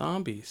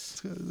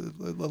 Zombies.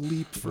 A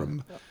leap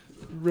from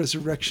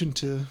resurrection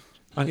to...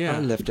 Yeah. I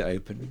left it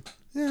open.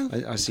 Yeah.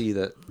 I see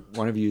that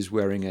one of you is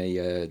wearing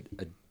a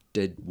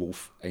Dead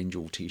Wolf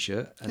Angel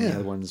T-shirt, and Yeah. the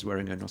other one's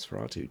wearing a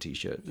Nosferatu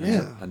T-shirt.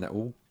 Yeah. And that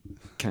all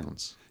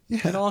counts.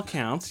 It Yeah, all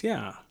counts,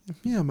 yeah.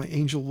 yeah, my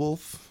Angel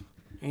Wolf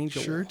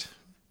Angel shirt.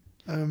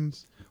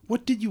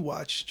 What did you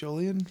watch,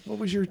 Jolien? What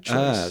was your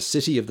choice?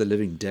 City of the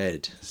Living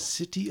Dead.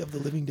 City of the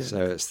Living Dead.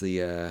 So it's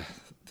the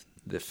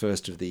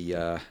first of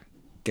the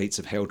Gates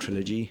of Hell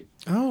trilogy.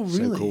 Oh,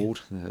 really? So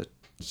called.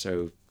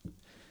 So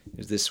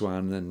there's this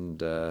one and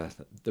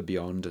The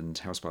Beyond and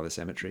House by the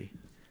Cemetery.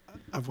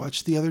 I've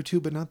watched the other two,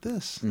 but not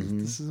this.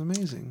 This is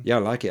amazing. Yeah, I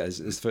like it. It's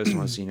the first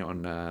time I've seen it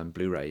on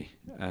Blu-ray.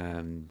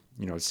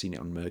 I've seen it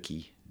on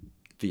murky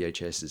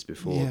VHSs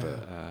before, Yeah.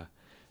 but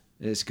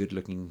it's a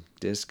good-looking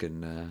disc,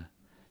 and I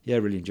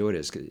really enjoyed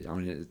it. I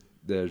mean,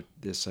 they're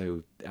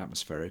so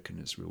atmospheric, and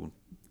it's a real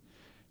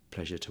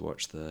pleasure to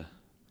watch the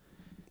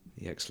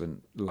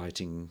excellent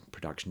lighting,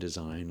 production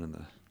design, and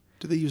the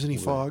Do they use any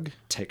fog?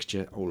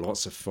 texture. Oh,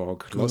 lots of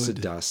fog, lots of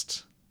Good.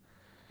 dust.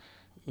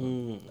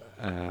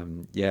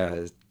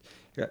 Yeah,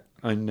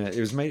 and it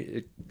was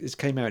made. It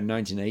came out in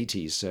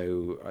 1980,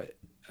 so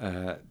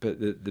but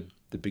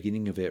the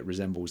beginning of it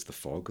resembles The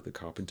Fog, the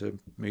Carpenter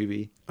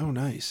movie, Oh,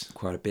 nice.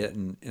 quite a bit,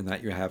 and in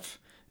that you have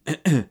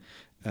like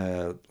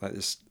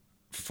this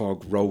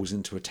fog rolls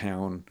into a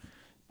town,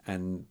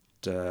 and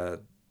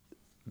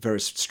very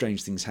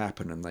strange things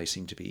happen, and they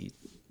seem to be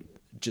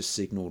just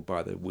signaled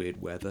by the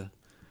weird weather.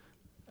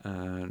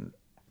 So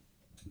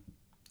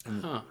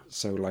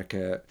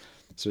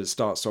so it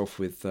starts off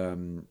with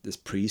this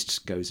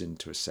priest goes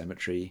into a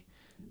cemetery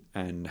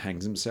and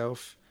hangs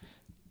himself,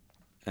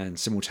 and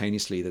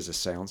simultaneously there's a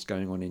seance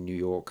going on in New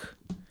York,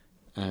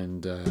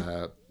 and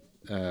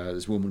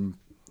this woman,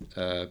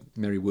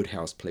 Mary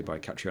Woodhouse, played by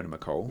Catriona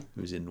MacColl,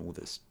 who's in all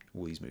these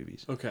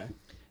movies. Okay.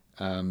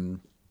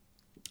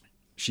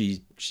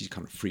 She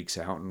kind of freaks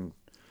out,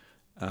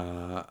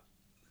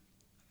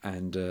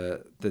 and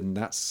then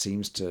that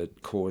seems to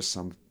cause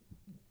some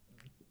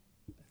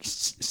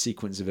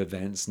sequence of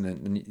events,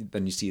 and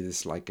then you see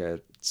this like a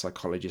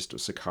psychologist or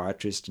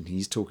psychiatrist, and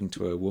he's talking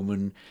to a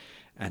woman,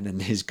 and then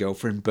his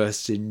girlfriend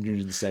bursts in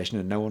during the session,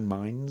 and no one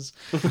minds,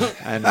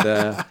 and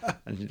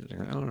and you're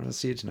like, oh, I'll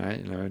see you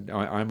tonight.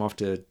 I'm off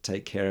to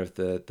take care of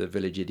the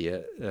village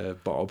idiot,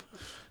 Bob.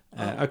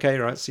 Okay,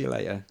 right, see you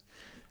later.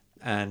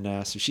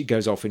 And so she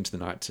goes off into the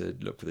night to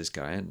look for this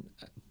guy and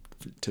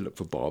to look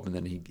for Bob, and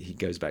then he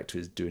goes back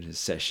to doing his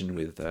session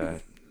with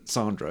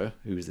Sandra,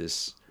 who's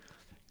this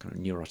kind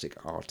of neurotic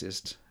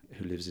artist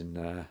who lives in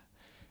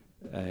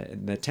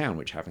their town,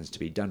 which happens to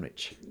be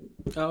Dunwich.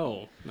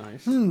 Oh,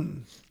 nice.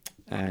 And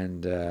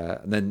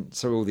then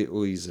so all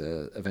these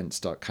events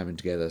start coming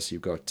together. So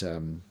you've got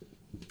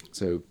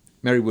so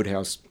Mary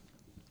Woodhouse.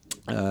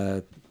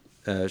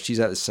 She's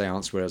at the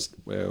seance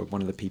where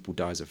one of the people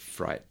dies of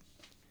fright,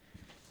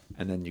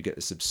 and then you get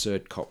this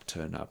absurd cop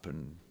turn up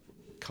and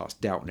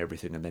cast doubt on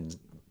everything, and then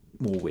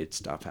more weird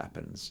stuff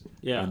happens.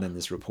 Yeah. And then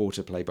this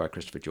reporter played by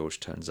Christopher George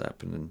turns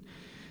up, and then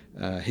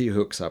he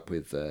hooks up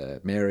with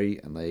Mary,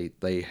 and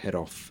they head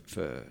off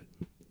for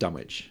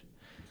Dunwich.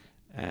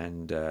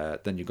 And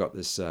then you've got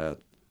this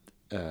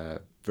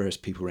various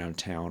people around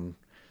town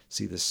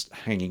see this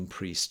hanging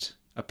priest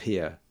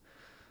appear.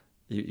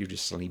 You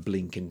just suddenly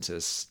blink into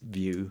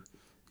view,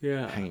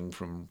 hanging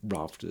from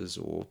rafters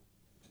or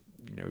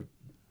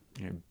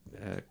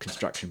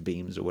construction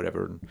beams or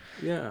whatever,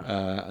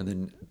 and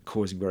then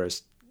causing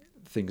various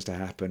things to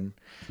happen.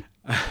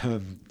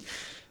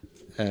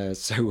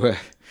 So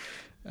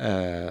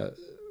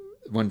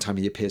one time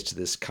he appears to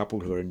this couple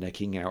who are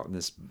necking out in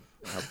this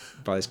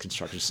by this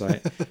construction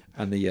site,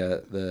 and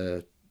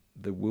the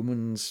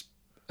woman's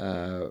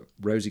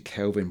Rosie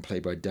Kelvin,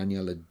 played by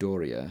Daniela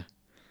Doria,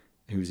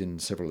 who's in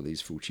several of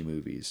these Fulci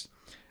movies,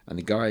 and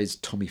the guy's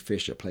Tommy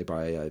Fisher, played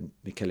by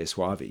Michele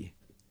Soavi.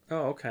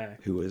 Oh, okay.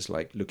 Who was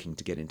like looking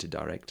to get into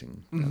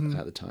directing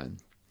at the time,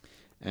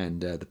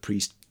 and the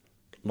priest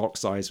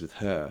locks eyes with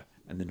her,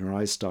 and then her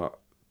eyes start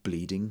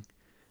bleeding.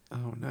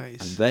 Oh, nice.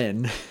 And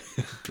then,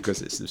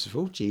 because it's this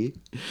Fulci,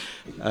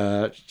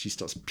 she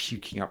starts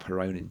puking up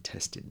her own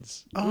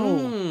intestines.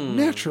 Oh,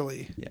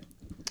 naturally. Yeah.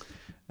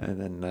 And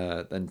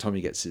then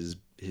Tommy gets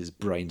his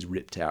brains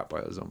ripped out by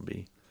a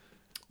zombie.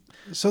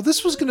 So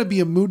this was going to be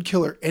a mood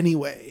killer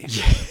anyway.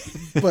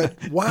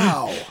 But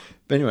wow.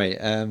 But anyway,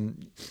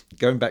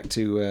 going back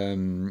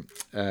to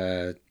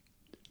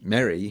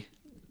Mary,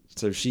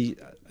 so she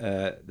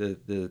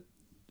the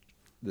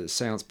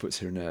seance puts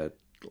her in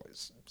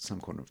some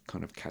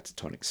kind of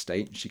catatonic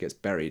state. She gets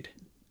buried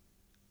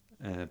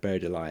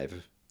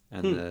alive,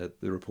 and the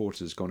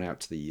reporter's gone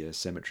out to the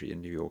cemetery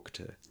in New York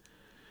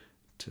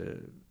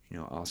to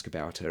ask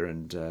about her,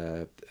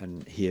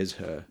 and hears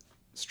her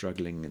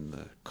struggling in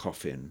the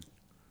coffin.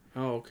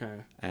 Oh,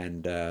 okay.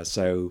 And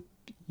so,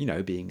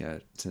 being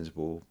a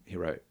sensible,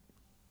 heroic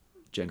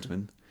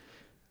gentleman,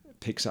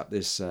 picks up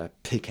this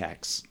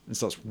pickaxe and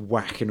starts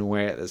whacking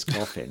away at this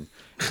coffin.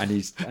 and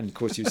of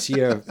course you see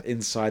her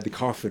inside the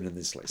coffin, and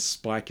this like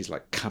spike is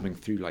like coming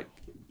through, like,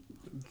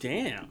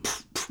 damn,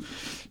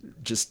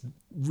 just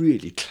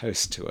really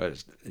close to her.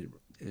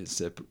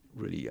 It's a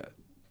really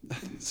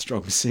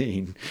strong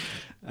scene,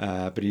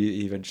 but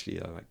he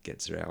eventually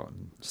gets her out,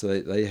 and so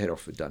they head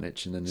off for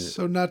Dunwich, and then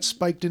so not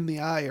spiked in the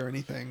eye or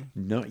anything.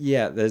 Not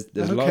yet. There's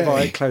a lot of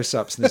eye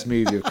close-ups in this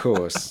movie, of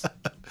course.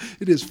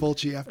 It is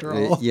Fulci after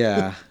all.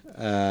 Yeah.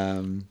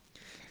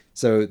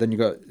 So then you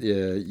got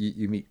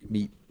you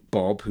meet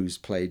Bob, who's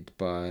played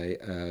by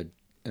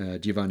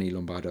Giovanni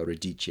Lombardo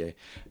Radice.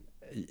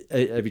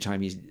 Every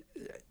time he's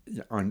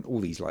on all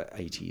these like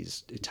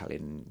 80s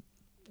Italian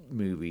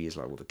movies,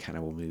 like all the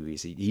cannibal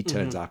movies, he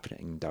turns up in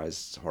it and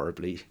dies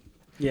horribly.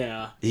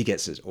 Yeah. He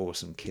gets this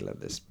awesome kill in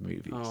this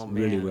movie. Oh, it's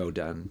really man. well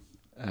done.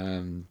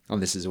 And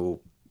this is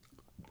all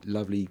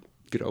lovely,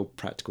 good old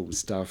practical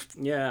stuff.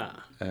 Yeah.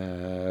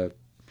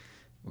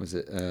 Was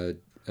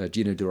it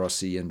Gino De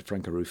Rossi and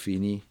Franco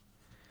Ruffini?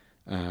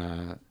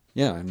 And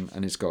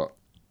it's got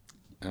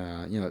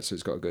so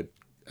it's got a good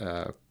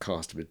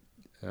cast of it.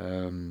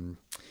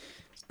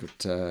 It's got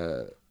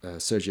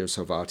Sergio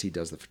Salvati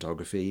does the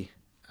photography.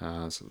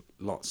 So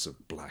lots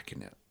of black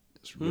in it.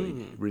 It's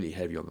really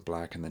heavy on the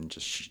black, and then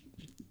just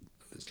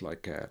it's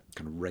like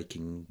kind of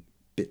raking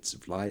bits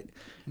of light,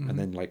 and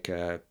then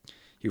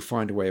you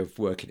find a way of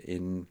working it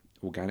in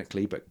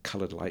organically, but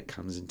coloured light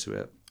comes into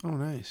it. Oh,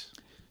 nice.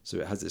 So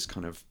it has this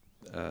kind of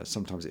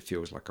sometimes it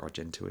feels like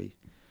Argento-y.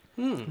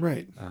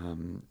 Right.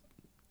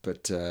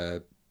 But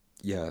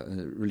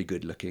really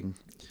good looking.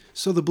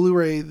 So the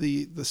Blu-ray,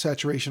 the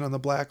saturation on the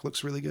black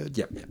looks really good.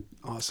 Yep.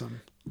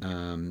 Awesome.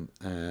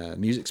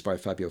 Music's by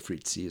Fabio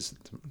Frizzi, is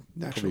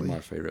Naturally. probably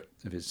my favourite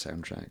of his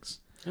soundtracks.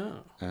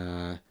 Oh.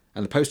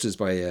 And the poster's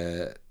by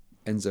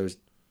Enzo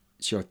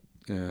Sciotti.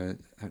 I'm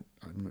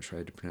not sure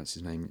how to pronounce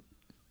his name.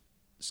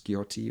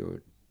 Sciotti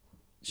or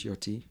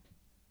Sciotti?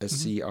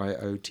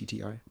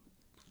 Sciotti.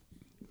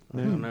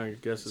 No, your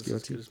guess is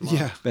as good as mine.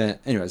 Yeah.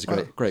 But anyway, it's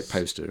a great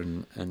poster,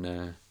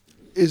 and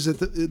Is it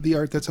the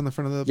art that's on the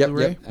front of the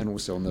Blu-ray? Yep, and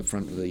also on the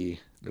front of the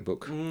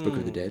book, Book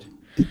of the Dead.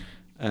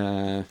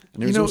 And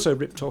it was also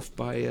ripped off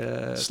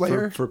by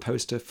Slayer for a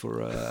poster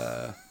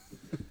for.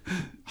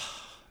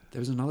 There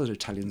was another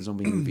Italian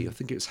zombie movie. I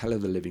think it was Hell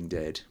of the Living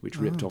Dead, which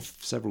ripped off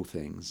several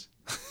things.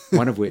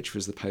 One of which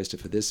was the poster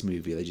for this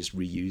movie. They just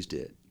reused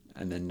it,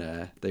 and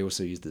then they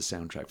also used the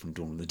soundtrack from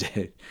Dawn of the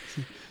Dead.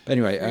 But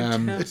anyway,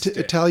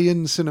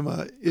 Italian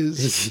cinema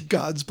is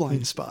God's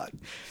blind spot.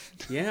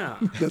 Yeah.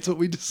 That's what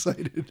we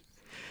decided.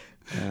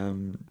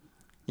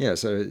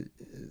 So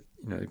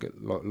got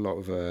a lot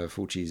of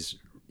Fulci's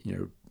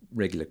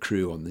regular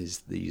crew on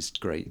these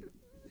great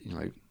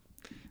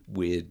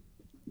weird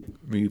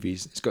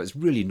movies. It's got this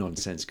really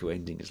nonsensical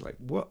ending. It's like,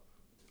 what?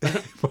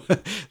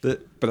 But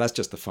that's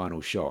just the final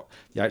shot.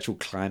 The actual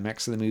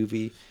climax of the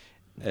movie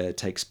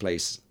takes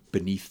place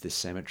beneath this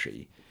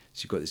cemetery.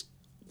 So you've got this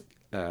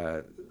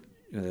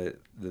the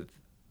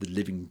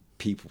living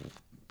people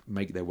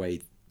make their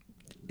way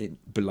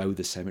below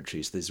the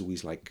cemetery. So there's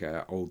always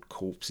old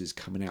corpses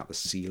coming out the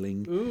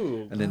ceiling.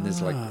 Ooh. And then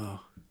there's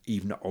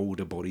even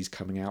older bodies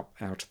coming out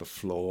of the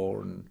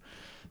floor, and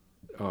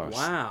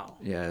Wow.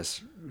 yeah,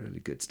 it's really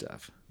good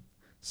stuff.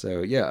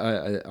 So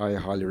yeah, I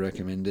highly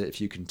recommend it if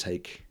you can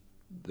take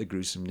the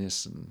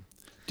gruesomeness. And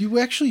Do you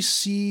actually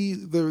see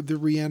the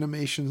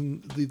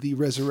reanimation, the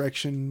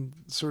resurrection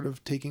sort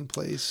of taking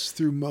place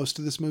through most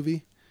of this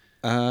movie?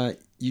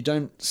 you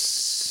don't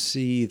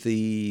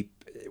see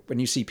when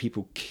you see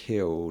people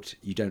killed,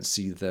 you don't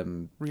see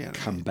them Reanimate.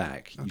 come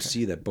back. You Okay.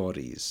 see their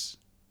bodies,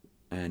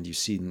 and you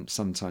see them.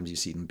 Sometimes you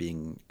see them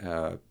being,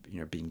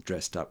 being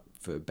dressed up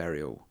for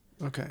burial.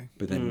 Okay.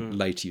 But then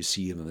later you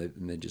see them,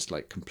 and they're just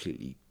like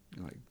completely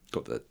like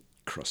got the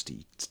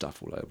crusty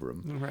stuff all over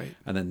them. Right.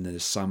 And then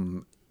there's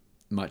some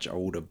much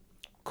older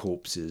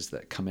corpses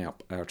that come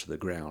out of the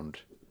ground.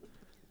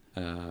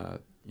 They're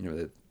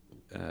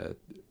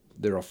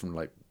often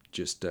like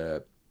just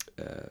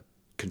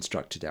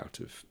constructed out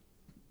of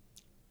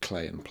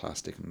clay and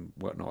plastic and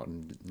whatnot,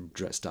 and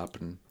dressed up,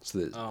 and so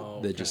that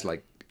they're just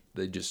like,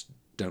 they just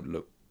don't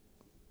look,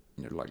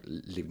 like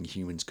living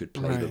humans could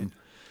play Right. them.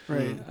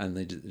 Right. And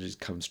they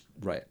just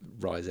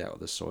rise out of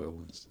the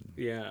soil.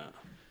 Yeah.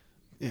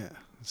 Yeah.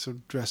 So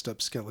dressed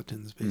up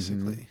skeletons,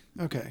 basically.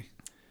 Okay.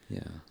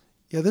 Yeah.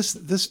 Yeah.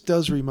 This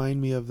does remind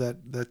me of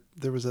that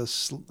there was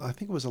I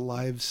think it was a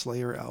live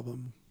Slayer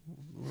album.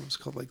 It was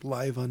called like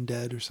Live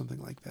Undead or something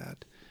like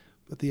that.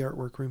 But the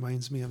artwork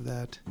reminds me of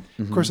that.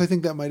 Mm-hmm. Of course, I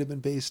think that might have been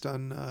based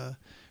on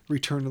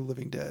Return of the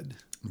Living Dead.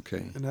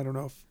 Okay. And I don't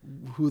know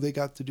who they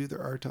got to do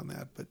their art on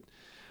that, but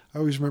I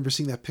always remember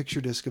seeing that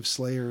picture disc of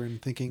Slayer and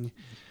thinking,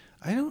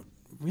 I don't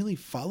really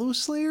follow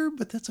Slayer,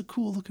 but that's a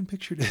cool looking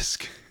picture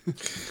disc.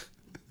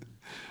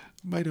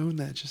 Might own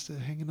that just to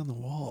hang it on the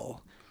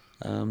wall.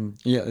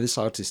 Yeah, this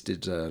artist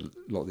did a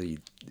lot of the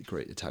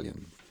great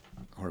Italian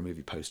horror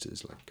movie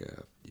posters. Like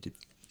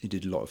he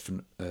did a lot of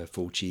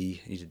Fulci.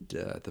 He did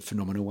the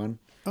Phenomena one.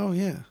 Oh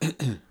yeah.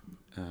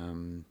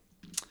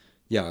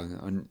 Yeah,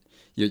 and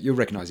you'll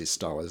recognise his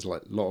style. There's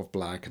like a lot of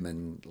black, and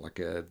then like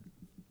a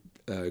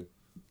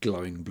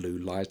glowing blue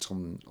light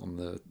on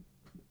the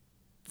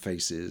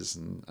faces,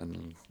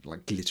 and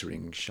like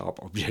glittering sharp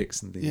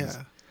objects and things.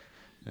 Yeah.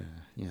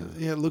 Yeah.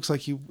 Yeah, it looks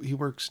like he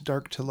works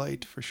dark to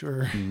light for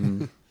sure.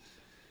 Mm-hmm.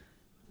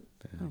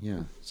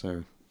 Yeah.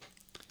 So.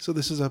 So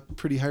this is a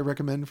pretty high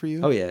recommend for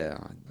you? Oh yeah,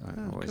 I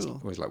cool.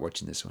 always like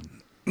watching this one.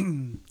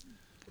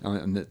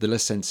 And the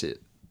less sense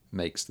it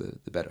makes, the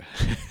better.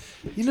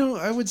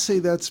 I would say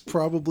that's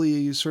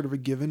probably sort of a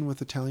given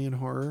with Italian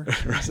horror.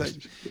 Is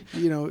that,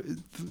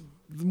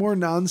 the more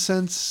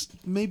nonsense,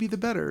 maybe the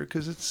better,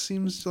 because it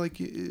seems like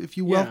if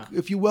you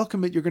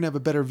welcome it, you're going to have a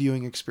better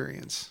viewing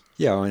experience.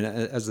 Yeah, I mean,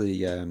 as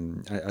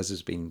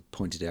has been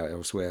pointed out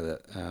elsewhere,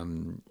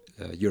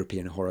 that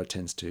European horror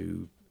tends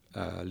to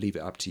leave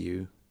it up to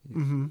you.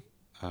 Mm-hmm.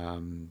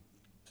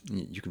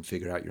 You can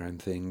figure out your own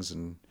things,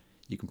 and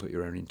you can put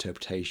your own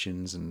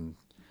interpretations, and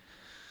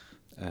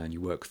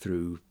you work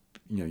through.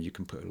 You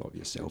can put a lot of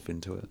yourself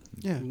into it.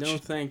 Yeah. No,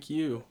 thank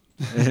you.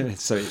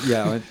 So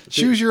yeah,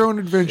 choose your own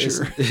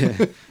adventure.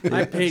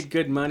 I paid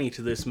good money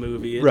to this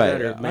movie. It right.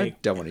 better I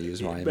don't want to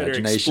use my better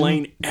imagination.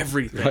 explain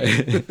everything.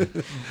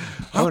 Right.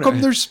 How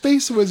come there's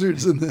space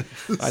wizards in this?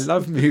 I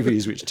love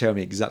movies which tell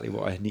me exactly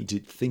what I need to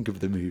think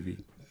of the movie.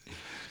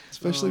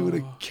 Especially when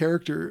a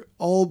character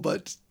all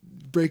but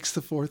breaks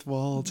the fourth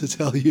wall to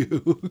tell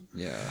you.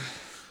 Yeah.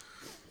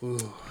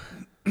 Ooh.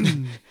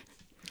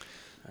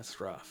 That's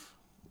rough.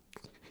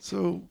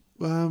 So,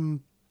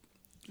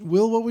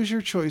 Will, what was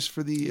your choice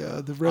for the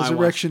resurrection I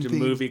watched a theme?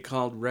 movie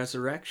called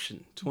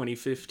Resurrection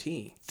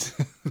 2015.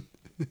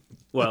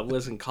 Well, it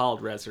wasn't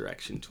called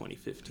Resurrection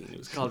 2015. It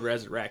was called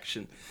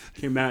Resurrection.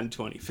 Came out in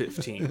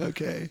 2015.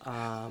 Okay.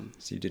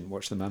 So you didn't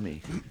watch The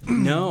Mummy?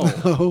 No.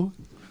 Oh.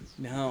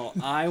 No,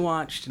 I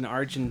watched an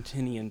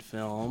Argentinian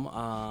film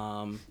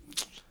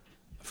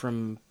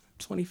from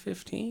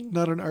 2015.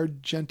 Not an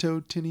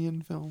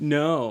Argentinian film?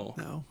 No.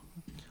 No.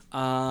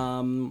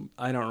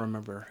 I don't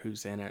remember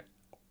who's in it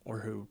or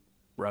who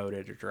wrote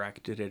it or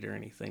directed it or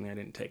anything. I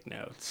didn't take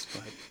notes.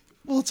 But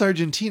Well, it's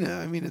Argentina.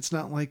 I mean, it's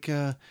not like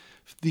the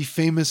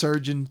famous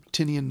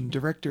Argentinian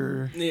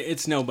director.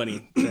 it's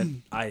nobody that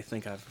I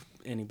think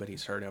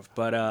anybody's heard of.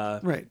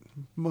 But Right.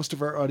 Most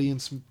of our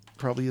audience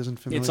probably isn't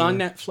familiar. it's on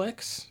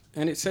Netflix,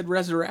 and it said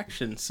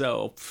Resurrection.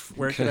 So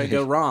where could I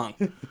go wrong?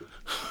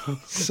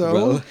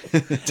 So,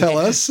 tell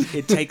us.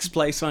 It takes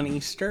place on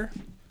Easter.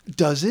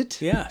 Does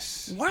it?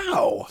 Yes.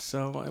 Wow.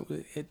 So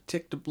it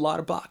ticked a lot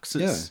of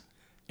boxes.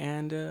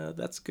 And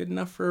that's good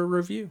enough for a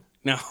review.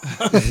 No.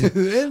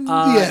 In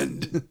the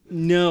end.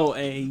 No,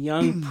 a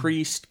young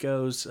priest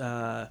is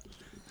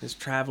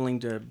traveling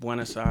to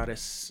Buenos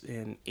Aires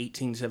in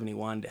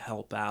 1871 to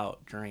help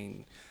out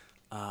during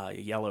a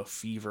yellow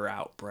fever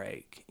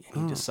outbreak.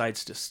 And he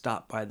decides to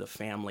stop by the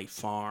family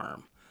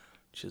farm,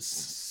 which is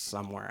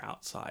somewhere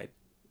outside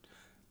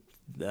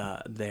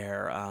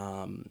there.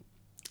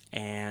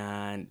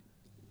 And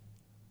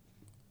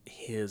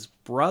his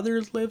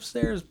brother lives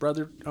there. His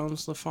brother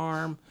owns the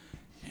farm.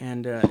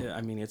 And,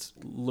 it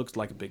looks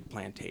like a big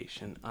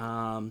plantation.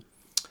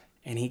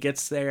 And he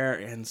gets there,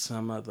 and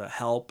some of the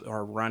help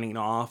are running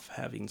off,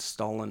 having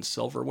stolen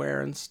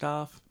silverware and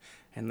stuff.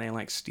 And they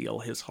like steal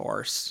his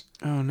horse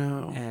Oh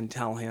no. and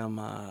tell him,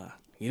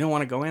 you don't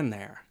want to go in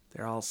there.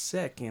 They're all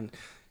sick. And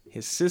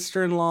his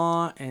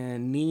sister-in-law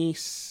and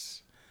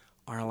niece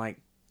are like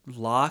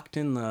locked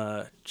in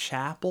the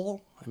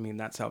chapel. I mean,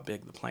 that's how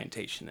big the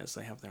plantation is.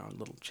 They have their own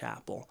little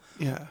chapel.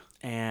 Yeah.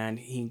 And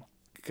he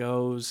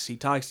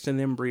talks to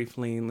them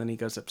briefly, and then he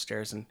goes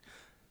upstairs and,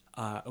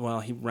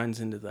 he runs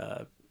into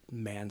the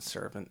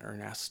manservant,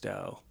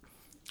 Ernesto.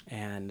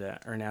 And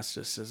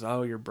Ernesto says,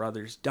 "Oh, your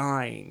brother's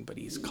dying," but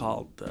he's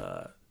called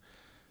the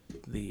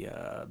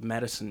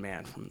medicine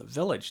man from the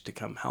village to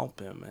come help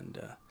him.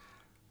 And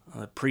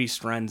the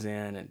priest runs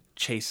in and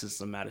chases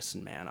the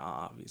medicine man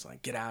off. He's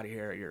like, "Get out of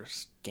here, you're a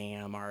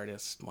scam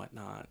artist," and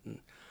whatnot. And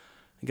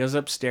he goes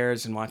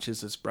upstairs and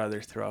watches his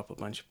brother throw up a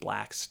bunch of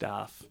black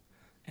stuff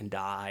and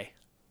die.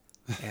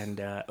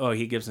 And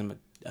he gives him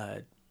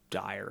a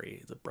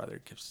diary. The brother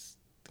gives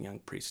the young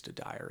priest a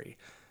diary.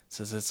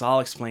 Says it's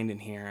all explained in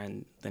here,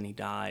 and then he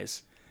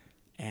dies.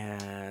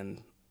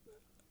 And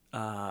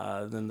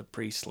then the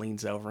priest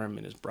leans over him,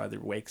 and his brother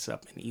wakes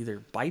up and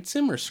either bites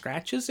him or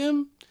scratches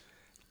him,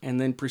 and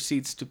then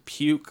proceeds to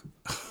puke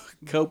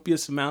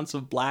copious amounts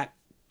of black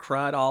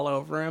crud all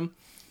over him.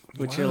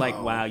 Which you're like,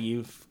 wow,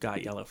 you've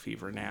got yellow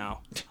fever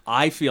now.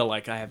 I feel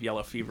like I have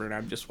yellow fever, and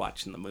I'm just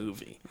watching the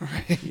movie.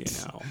 Right. You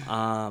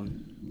know.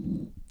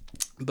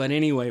 But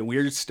anyway,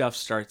 weird stuff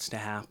starts to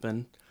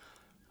happen.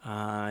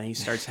 He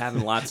starts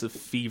having lots of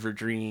fever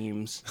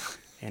dreams,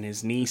 and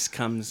his niece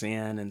comes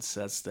in and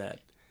says that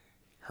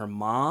her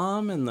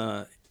mom and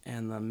the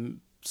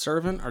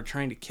servant are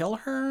trying to kill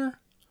her,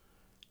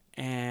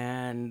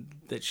 and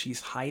that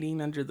she's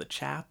hiding under the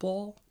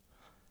chapel.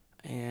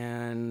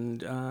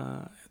 And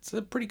it's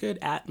a pretty good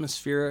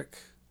atmospheric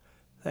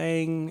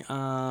thing.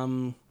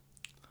 I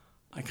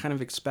kind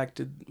of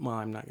expected. Well,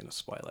 I'm not going to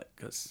spoil it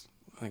because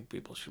I think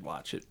people should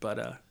watch it.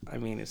 But I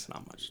mean, it's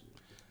not much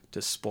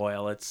to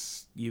spoil.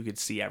 You could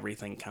see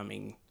everything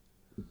coming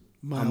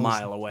a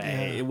mile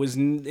away. Yeah.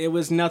 It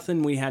was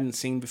nothing we hadn't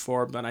seen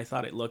before, but I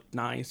thought it looked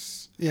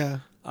nice. Yeah.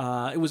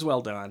 It was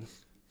well done.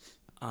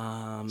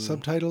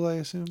 Subtitle, I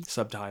assume?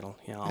 Subtitle,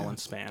 all in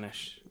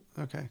Spanish.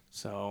 Okay.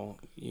 So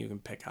you can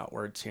pick out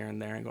words here and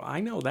there and go,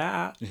 I know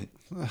that.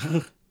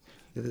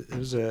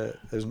 There's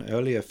an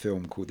earlier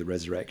film called The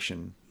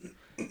Resurrection.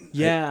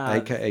 Yeah.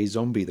 AKA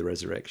Zombie the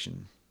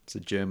Resurrection. It's a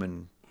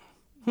German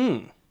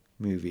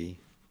movie.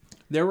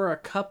 There were a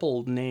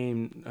couple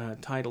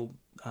titled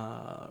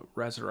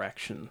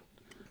Resurrection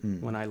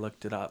when I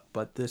looked it up,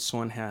 but this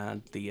one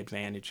had the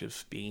advantage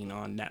of being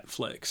on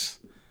Netflix.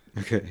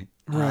 Okay.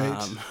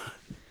 Right.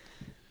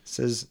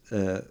 Says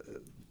the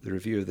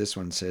review of this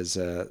one says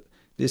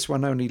this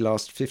one only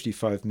lasts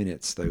 55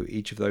 minutes, though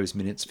each of those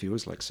minutes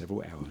feels like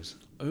several hours.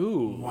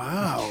 Ooh.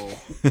 Wow.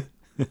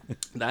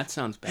 That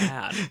sounds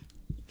bad.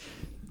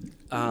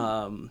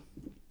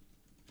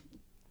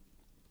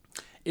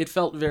 It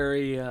felt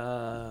very,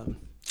 I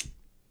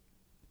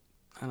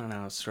don't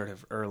know, sort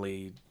of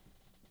early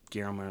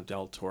Guillermo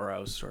del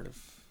Toro sort of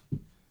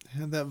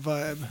Had that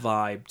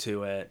vibe.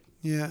 To it.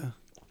 Yeah.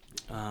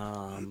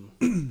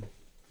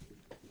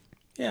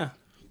 Yeah,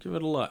 give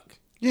it a look.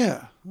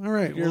 Yeah. All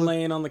right. You're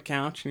laying on the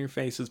couch and your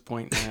face is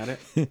pointing at it.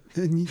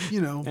 And,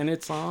 And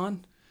it's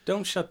on.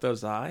 Don't shut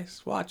those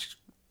eyes. Watch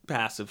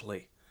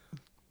passively.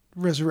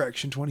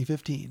 Resurrection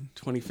 2015.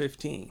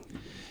 2015.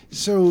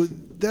 So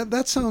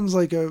that sounds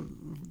like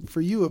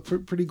for you, a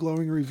pretty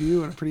glowing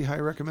review and a pretty high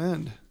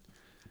recommend.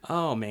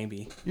 Oh,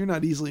 maybe. You're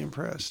not easily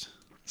impressed.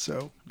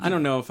 So I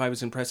don't know if I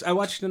was impressed. I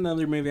watched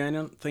another movie. I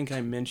don't think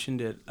I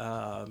mentioned it.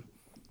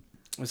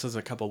 This was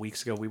a couple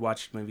weeks ago. We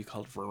watched a movie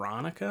called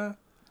Veronica.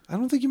 I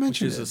don't think you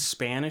mentioned Which is a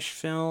Spanish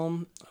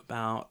film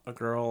about a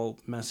girl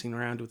messing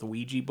around with a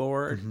Ouija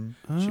board.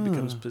 Mm-hmm. She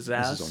becomes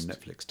possessed. This is on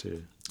Netflix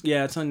too.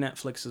 Yeah, it's on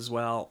Netflix as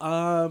well.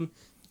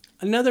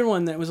 Another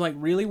one that was like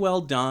really well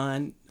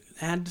done,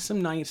 had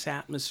some nice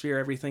atmosphere,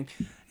 everything,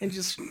 and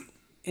just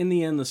in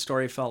the end, the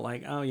story felt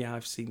like, oh yeah,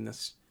 I've seen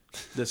this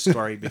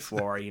story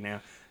before.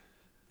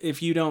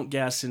 If you don't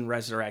guess in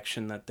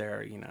Resurrection that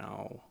they're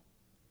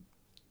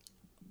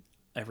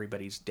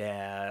everybody's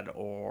dead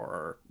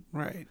or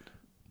right.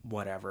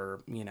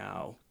 whatever,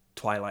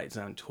 Twilight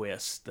Zone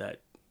twist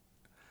that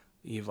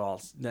we've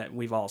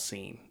all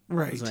seen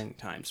Right. many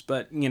times.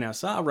 But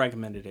so I'll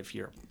recommend it if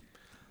you're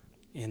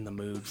in the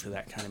mood for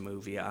that kind of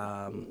movie.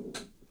 I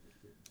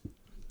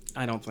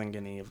don't think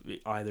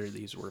either of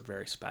these were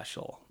very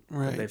special.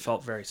 Right. They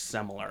felt very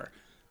similar,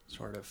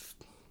 sort of.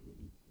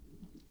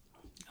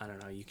 I don't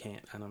know.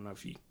 I don't know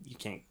if you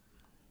can't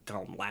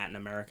call them Latin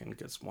American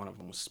because one of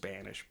them was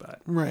Spanish,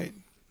 but right.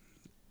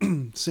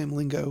 Same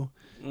lingo,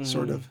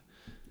 sort of.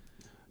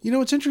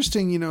 It's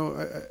interesting,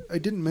 I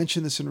didn't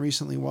mention this in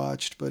Recently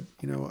Watched, but,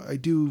 I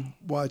do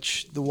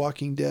watch The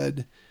Walking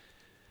Dead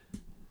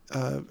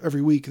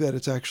every week that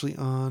it's actually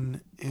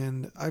on,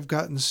 and I've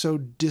gotten so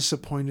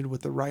disappointed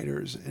with the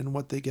writers and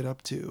what they get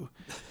up to,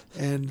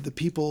 and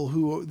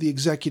the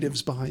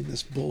executives behind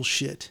this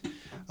bullshit.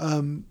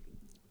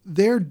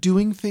 they're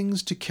doing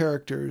things to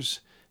characters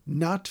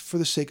not for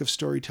the sake of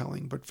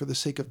storytelling, but for the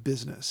sake of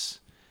business.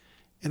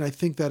 And I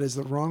think that is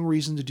the wrong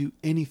reason to do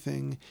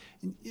anything.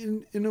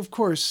 And of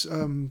course,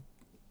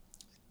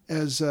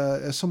 as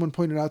someone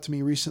pointed out to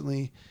me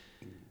recently,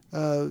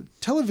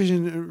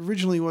 television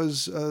originally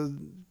was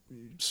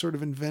sort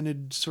of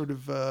invented,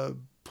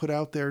 put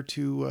out there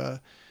to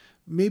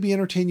maybe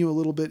entertain you a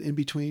little bit in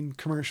between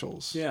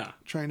commercials. Yeah.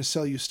 Trying to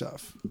sell you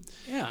stuff.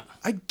 Yeah.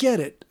 I get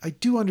it. I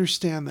do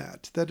understand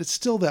that it's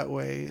still that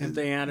way. Have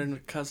they added a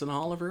Cousin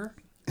Oliver?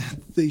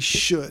 They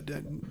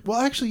should. Well,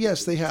 actually,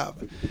 yes, they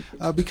have.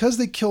 Because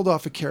they killed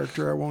off a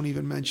character I won't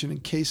even mention in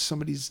case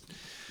somebody's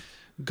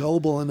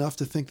gullible enough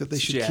to think that they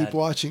should Jed, keep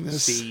watching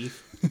this.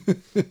 Steve,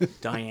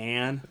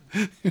 Diane.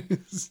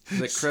 Is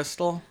it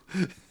Crystal?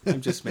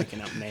 I'm just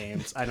making up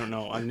names. I don't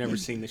know. I've never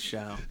seen the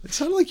show. It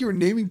sounded like you were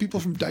naming people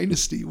from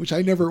Dynasty, which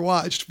I never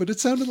watched, but it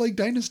sounded like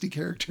Dynasty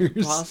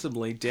characters.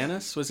 Possibly.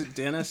 Dennis? Was it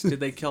Dennis? Did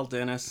they kill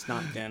Dennis?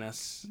 Not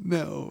Dennis.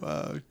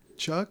 No.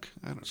 Chuck?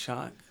 I don't know.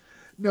 Chuck?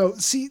 No,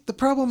 see, the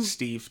problem...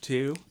 Steve,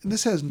 too? And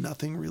this has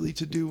nothing really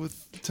to do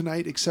with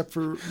tonight except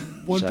for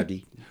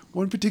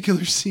one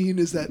particular scene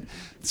is that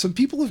some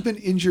people have been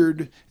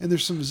injured and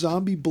there's some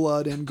zombie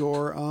blood and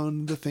gore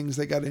on the things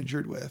they got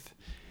injured with.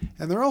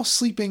 And they're all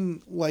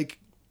sleeping like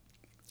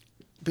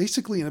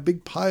basically in a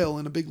big pile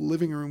in a big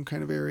living room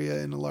kind of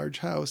area in a large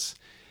house.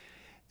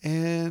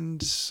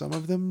 And some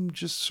of them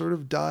just sort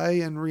of die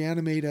and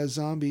reanimate as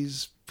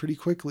zombies pretty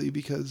quickly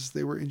because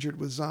they were injured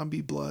with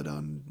zombie blood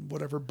on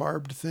whatever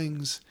barbed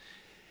things.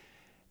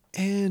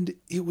 And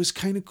it was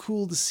kind of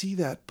cool to see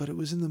that, but it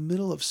was in the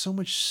middle of so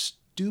much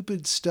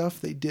stupid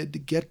stuff they did to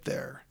get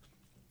there.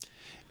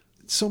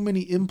 So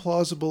many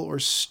implausible or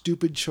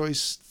stupid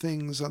choice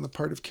things on the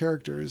part of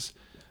characters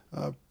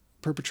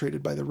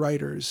perpetrated by the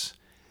writers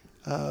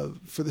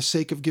for the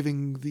sake of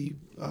giving the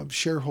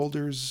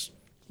shareholders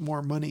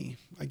more money,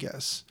 I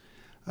guess.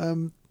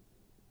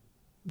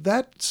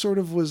 That sort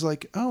of was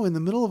like, oh, in the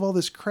middle of all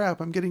this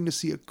crap, I'm getting to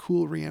see a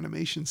cool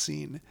reanimation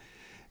scene.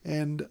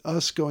 And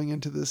us going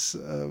into this,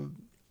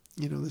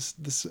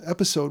 this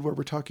episode where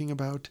we're talking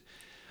about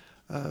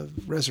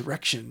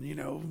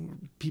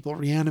resurrection, people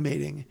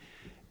reanimating.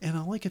 And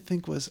all I could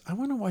think was, I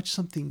want to watch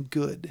something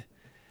good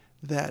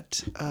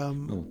that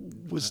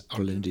was...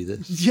 I'll do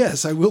this.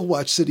 Yes, I will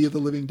watch City of the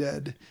Living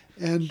Dead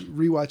and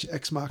rewatch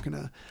Ex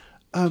Machina.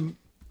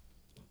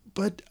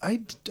 But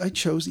I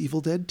chose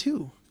Evil Dead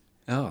 2.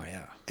 Oh,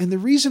 yeah. And the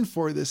reason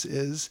for this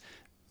is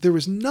there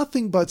was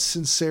nothing but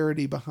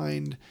sincerity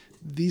behind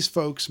these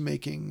folks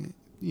making,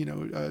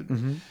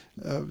 Sam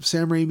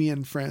Raimi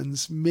and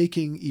friends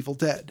making Evil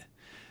Dead.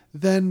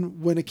 Then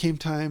when it came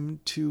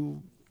time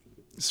to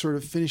sort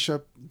of finish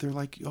up, they're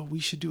like, oh, we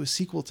should do a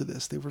sequel to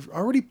this. They were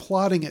already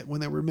plotting it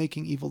when they were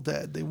making Evil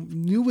Dead. They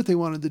knew what they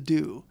wanted to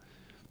do.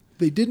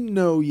 They didn't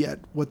know yet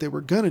what they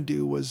were going to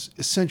do was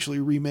essentially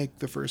remake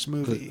the first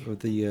movie.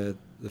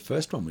 The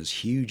first one was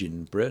huge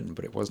in Britain,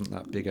 but it wasn't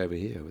that big over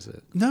here, was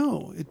it?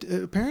 No.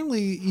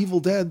 Apparently Evil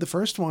Dead, the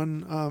first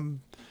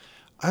one,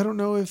 I don't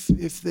know if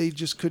they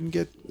just couldn't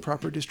get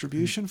proper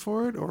distribution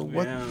for it or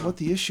what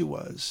the issue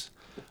was.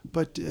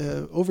 But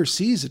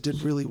overseas, it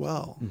did really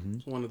well. Mm-hmm.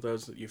 It's one of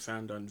those that you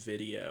found on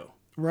video.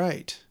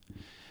 Right.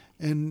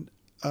 And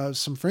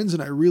some friends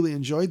and I really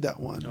enjoyed that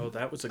one. Oh,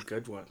 that was a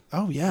good one.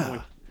 Oh,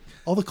 yeah.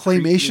 All the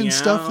claymation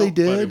stuff they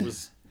did.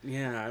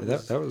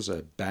 That was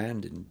a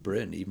band in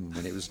Britain, even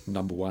when it was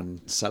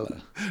 #1 seller.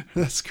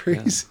 That's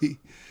crazy.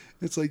 Yeah.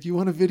 It's like, you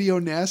want a video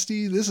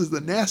nasty? This is the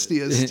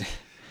nastiest.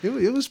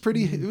 It was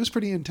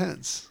pretty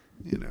intense,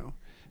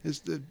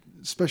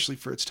 especially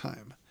for its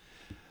time.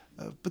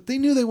 But they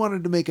knew they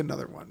wanted to make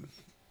another one.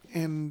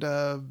 And,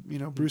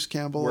 Bruce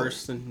Campbell...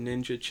 Worse than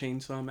Ninja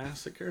Chainsaw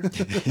Massacre?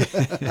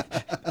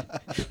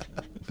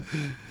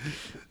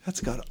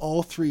 That's got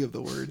all three of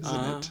the words in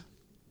it.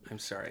 I'm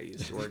sorry, I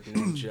used the word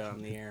ninja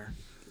on the air.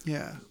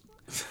 Yeah.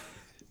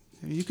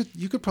 You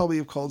could probably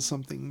have called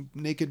something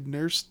Naked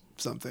Nurse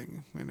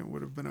something, and it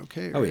would have been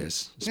okay. Right? Oh,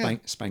 yes.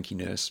 Spanky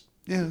Nurse.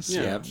 Yes.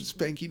 Yeah.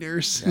 Spanky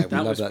Nurse. Yeah,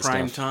 that was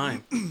prime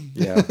time.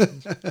 Yeah.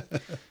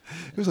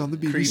 It was on the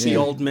BBC. Creepy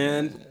old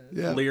men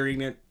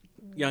leering at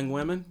young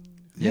women.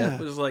 Yeah. It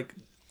was like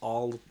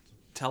all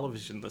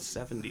television in the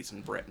 70s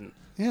in Britain.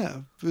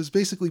 Yeah. It was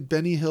basically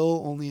Benny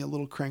Hill, only a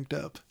little cranked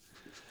up.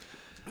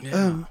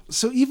 Yeah.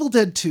 So Evil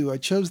Dead 2, I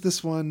chose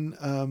this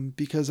one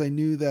because I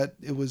knew that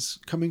it was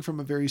coming from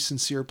a very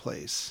sincere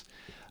place.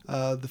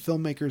 The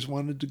filmmakers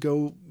wanted to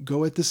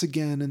go at this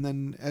again, and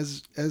then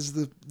as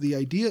the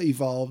idea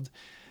evolved,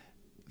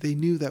 they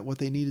knew that what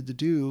they needed to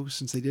do,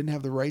 since they didn't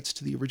have the rights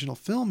to the original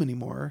film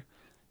anymore,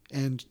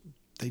 and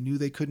they knew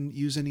they couldn't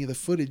use any of the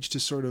footage to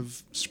sort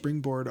of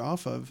springboard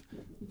off of,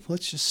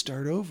 let's just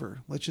start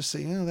over. Let's just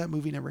say, that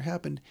movie never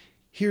happened.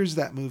 Here's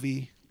that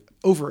movie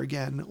over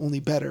again, only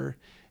better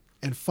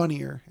and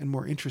funnier and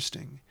more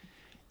interesting.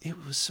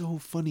 It was so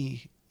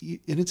funny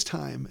in its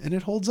time, and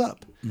it holds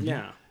up.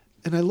 Yeah.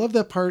 And I love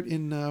that part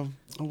in,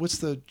 what's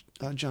the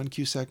John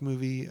Cusack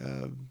movie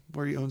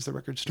where he owns the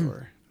record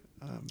store?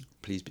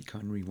 Please Be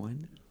Kind,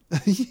 Rewind.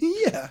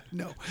 Yeah,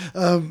 no.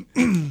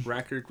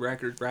 Records.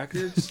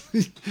 Records.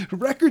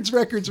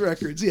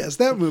 Yes,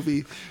 that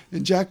movie.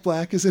 And Jack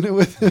Black is in it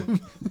with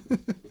him.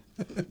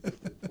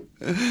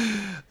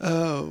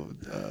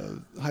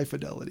 High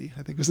Fidelity,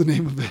 I think was the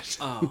name of it.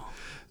 Oh,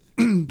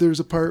 There's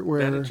a part is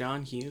where, that a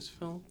John Hughes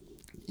film?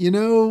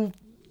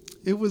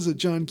 it was a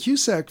John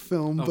Cusack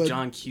film, Oh, but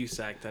John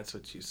Cusack. That's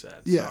what you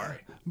said. yeah, Sorry.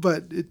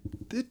 but it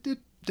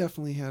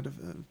definitely had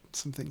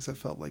some things that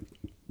felt like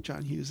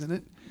John Hughes in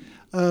it.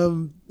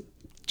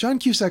 John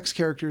Cusack's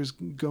character is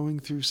going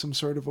through some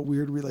sort of a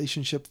weird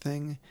relationship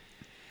thing,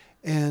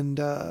 and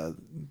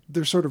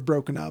they're sort of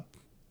broken up.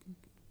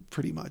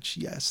 Pretty much,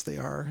 yes, they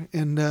are.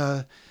 And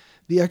the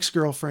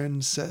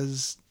ex-girlfriend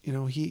says,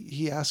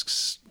 he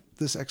asks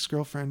this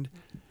ex-girlfriend,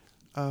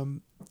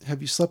 have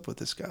you slept with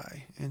this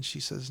guy? And she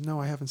says, no,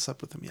 I haven't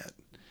slept with him yet.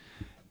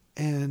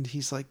 And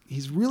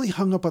he's really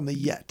hung up on the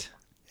yet.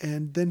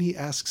 And then he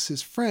asks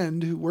his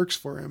friend who works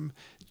for him,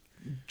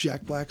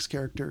 Jack Black's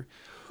character,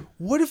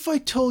 what if I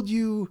told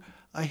you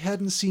I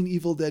hadn't seen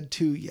Evil Dead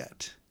 2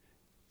 yet?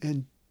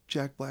 And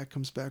Jack Black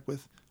comes back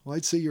with, well,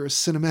 I'd say you're a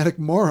cinematic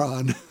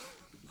moron.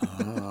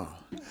 Oh.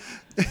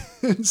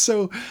 And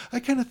so I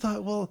kind of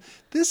thought, well,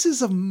 this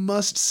is a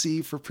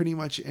must-see for pretty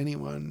much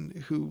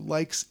anyone who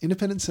likes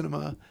independent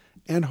cinema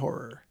and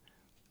horror,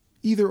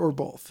 either or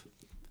both.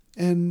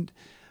 And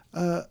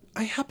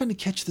I happened to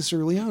catch this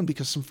early on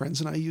because some friends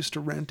and I used to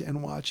rent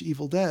and watch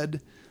Evil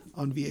Dead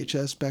on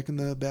VHS back in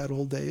the bad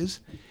old days.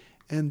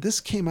 And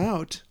this came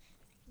out.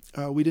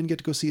 We didn't get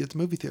to go see it at the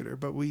movie theater,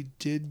 but we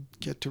did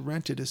get to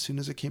rent it as soon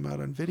as it came out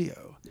on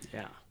video.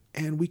 Yeah.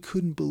 And we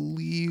couldn't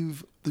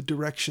believe the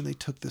direction they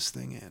took this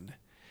thing in.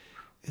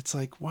 It's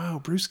like, wow,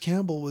 Bruce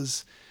Campbell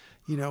was,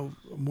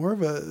 more of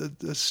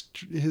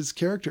his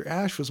character,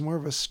 Ash, was more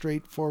of a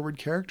straightforward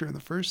character in the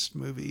first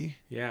movie.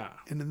 Yeah.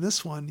 And in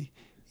this one,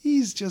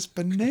 he's just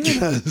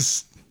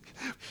bananas.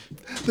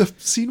 The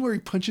scene where he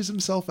punches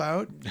himself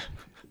out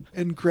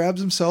and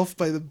grabs himself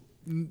by the,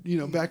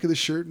 back of the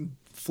shirt and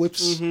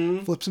flips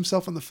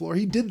himself on the floor.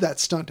 He did that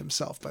stunt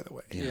himself, by the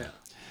way. Yeah.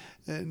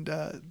 And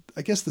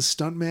I guess the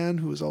stuntman,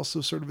 who was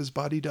also sort of his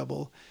body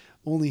double,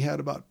 only had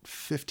about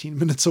 15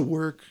 minutes of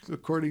work,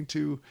 according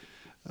to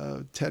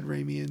Ted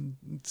Raimi and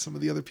some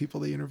of the other people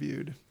they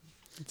interviewed.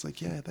 It's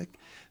like, yeah,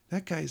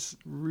 that guy's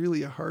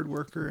really a hard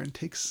worker and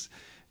takes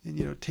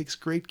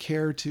great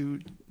care to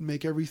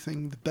make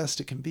everything the best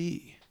it can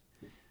be.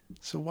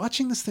 So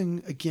watching this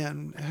thing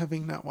again,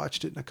 having not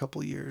watched it in a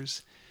couple of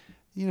years,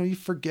 you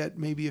forget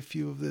maybe a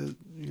few of the,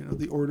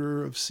 the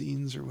order of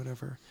scenes or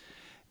whatever.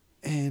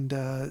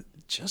 And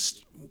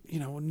just,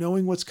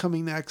 knowing what's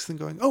coming next and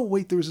going, oh,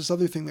 wait, there was this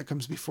other thing that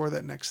comes before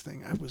that next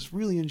thing. I was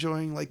really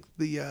enjoying, like,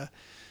 the,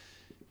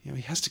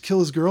 he has to kill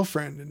his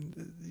girlfriend.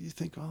 And you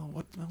think, oh,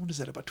 what is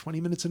that, about 20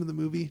 minutes into the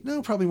movie?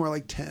 No, probably more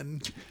like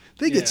 10.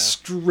 They get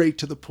straight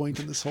to the point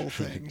in this whole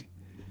thing.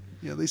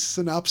 They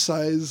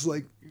synopsize,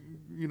 like,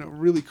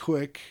 really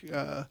quick.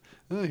 Oh,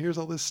 here's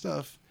all this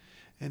stuff.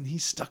 And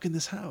he's stuck in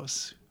this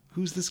house.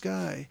 Who's this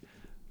guy?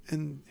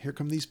 And here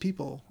come these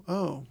people.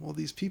 Oh, well,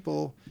 these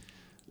people,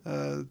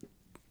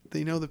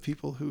 they know the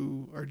people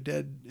who are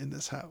dead in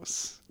this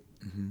house.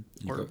 Mm-hmm.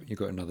 You've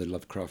got another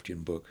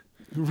Lovecraftian book.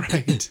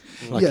 Right.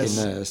 Like yes.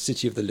 in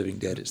City of the Living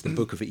Dead, it's the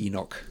Book of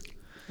Enoch.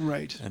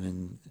 Right. And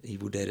in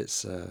Evil Dead,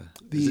 it's,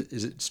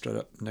 is it straight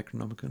up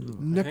Necronomicon?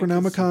 Or?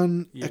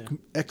 Necronomicon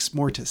Ex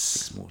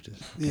Mortis. Ex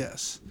Mortis.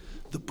 Yes.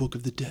 The Book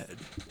of the Dead.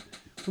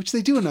 Which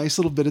they do a nice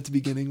little bit at the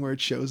beginning where it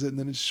shows it and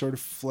then it sort of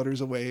flutters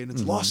away and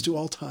it's lost to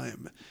all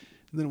time.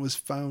 And then it was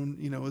found,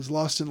 it was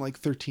lost in like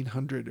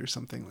 1300 or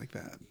something like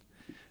that.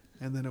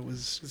 And then it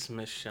was... It's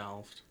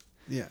misshelved.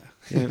 Yeah.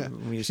 Yeah,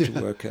 we used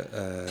to work at,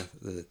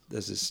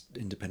 there's this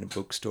independent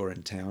bookstore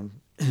in town,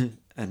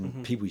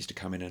 and people used to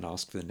come in and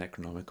ask for the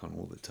Necronomicon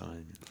all the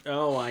time.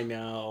 Oh, I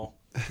know.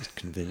 Just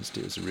convinced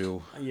it was a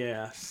real...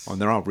 Yes. Oh,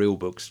 and there are real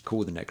books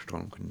called the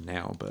Necronomicon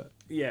now, but...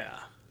 Yeah.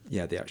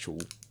 Yeah, the actual...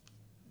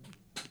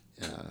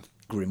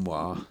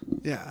 grimoire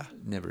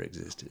never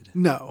existed.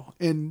 No,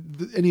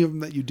 and any of them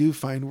that you do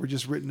find were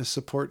just written to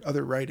support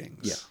other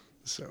writings. Yeah.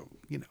 So,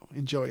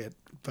 enjoy it,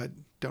 but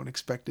don't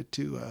expect it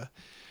to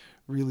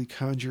really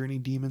conjure any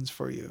demons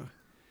for you.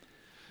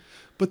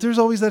 But there's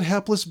always that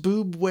hapless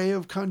boob way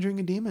of conjuring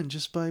a demon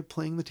just by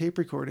playing the tape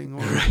recording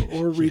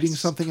or reading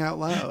something out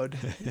loud.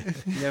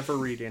 Never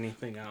read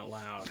anything out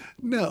loud.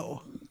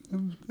 No,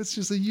 that's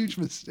just a huge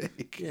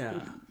mistake. Yeah.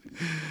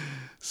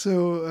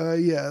 So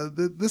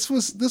this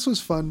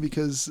was fun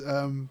because,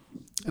 and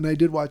I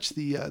did watch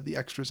the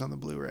extras on the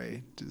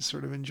Blu-ray to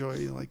sort of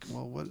enjoy, like,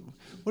 well,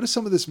 what does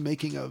some of this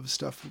making of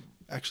stuff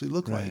actually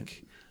look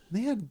like?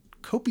 And they had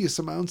copious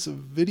amounts of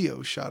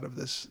video shot of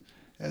this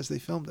as they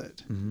filmed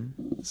it.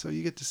 Mm-hmm. So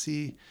you get to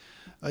see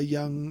a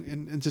young,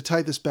 and to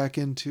tie this back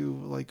into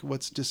like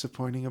what's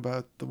disappointing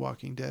about The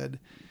Walking Dead,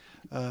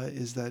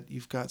 is that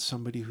you've got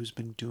somebody who's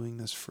been doing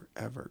this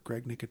forever.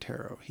 Greg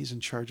Nicotero. He's in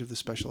charge of the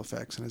special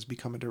effects and has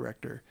become a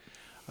director.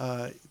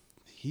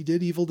 He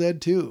did Evil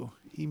Dead 2.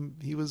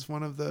 He was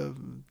one of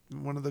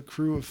the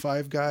crew of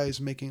 5 guys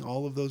making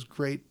all of those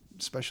great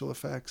special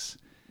effects.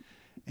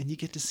 and you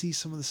get to see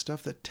some of the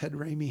stuff that Ted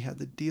Raimi had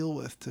to deal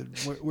with to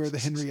wear the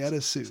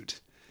Henrietta suit.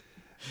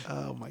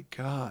 Oh my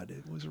God,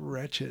 it was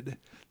wretched.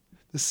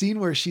 The scene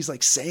where she's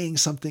like saying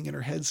something and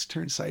her head's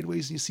turned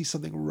sideways and you see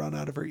something run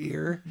out of her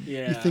ear.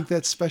 Yeah. You think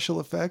that's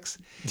special effects?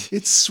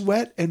 It's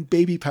sweat and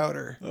baby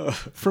powder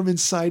from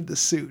inside the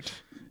suit.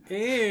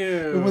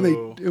 Ew.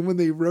 And when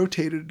they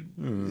rotated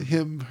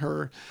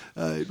her,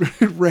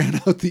 it ran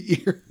out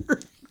the ear.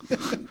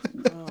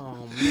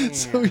 Oh man.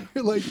 So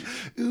you're like,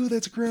 ooh,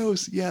 that's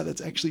gross. Yeah,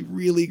 that's actually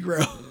really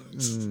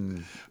gross.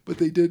 But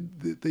they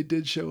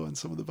did show on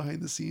some of the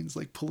behind the scenes,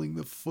 like pulling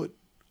the foot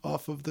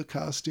off of the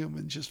costume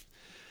and just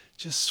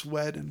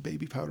sweat and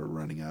baby powder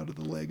running out of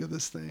the leg of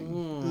this thing.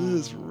 It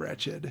was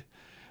wretched.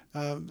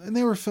 And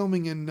they were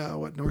filming in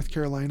North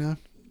Carolina,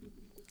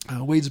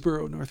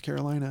 Wadesboro, North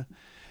Carolina,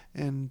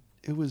 and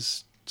it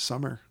was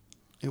summer.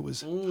 It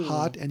was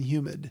hot and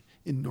humid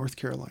in North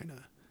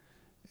Carolina,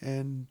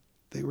 and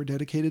they were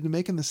dedicated to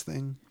making this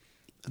thing.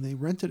 And they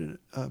rented an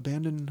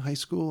abandoned high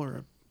school or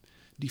a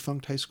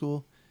defunct high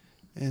school,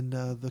 and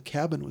the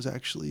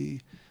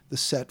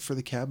set for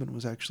the cabin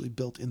was actually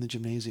built in the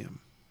gymnasium.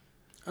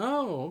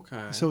 Oh,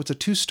 okay. So it's a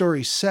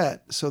 2-story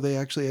set. So they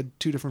actually had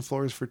 2 different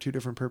floors for 2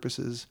 different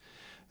purposes,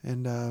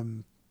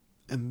 and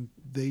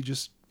they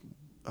just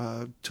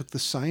took the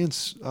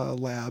science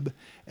lab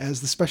as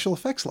the special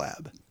effects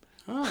lab.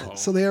 Oh.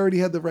 So they already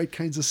had the right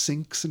kinds of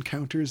sinks and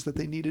counters that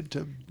they needed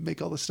to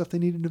make all the stuff they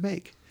needed to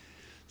make.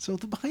 So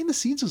the behind the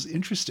scenes was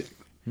interesting.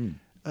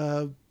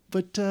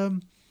 But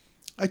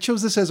I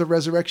chose this as a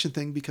resurrection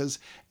thing because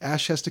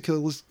Ash has to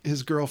kill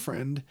his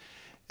girlfriend,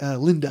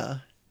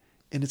 Linda.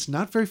 And it's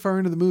not very far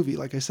into the movie,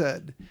 like I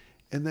said.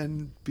 And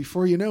then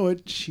before you know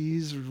it,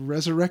 she's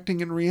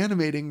resurrecting and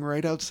reanimating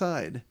right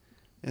outside.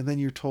 And then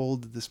you're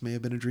told that this may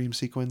have been a dream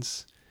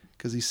sequence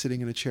because he's sitting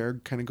in a chair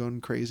kind of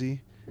going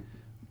crazy.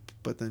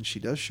 But then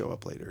she does show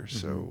up later.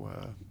 So,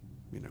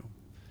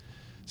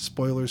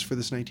 spoilers for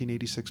this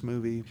 1986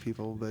 movie,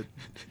 people. But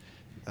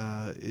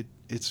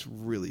it's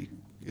really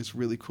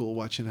cool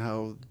watching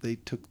how they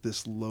took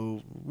this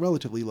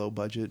relatively low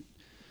budget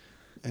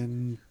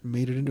and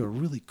made it into a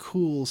really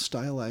cool,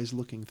 stylized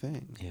looking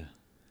thing. Yeah.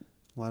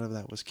 A lot of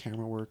that was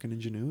camera work and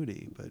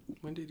ingenuity. But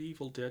when did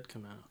Evil Dead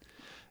come out?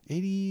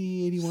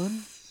 80,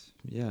 81?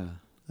 Yeah.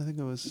 I think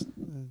it was,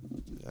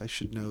 I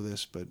should know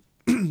this, but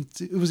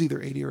it was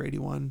either 80 or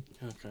 81.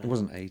 Okay. It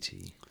wasn't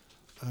 80.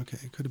 Okay,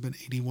 it could have been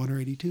 81 or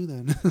 82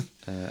 then.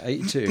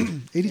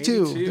 82.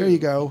 82, there you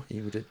go.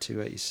 Evil Dead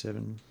 2,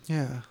 87.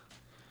 Yeah.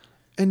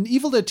 And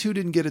Evil Dead 2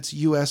 didn't get its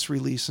U.S.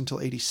 release until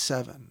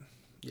 87.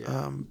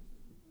 Yeah.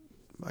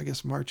 I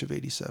guess March of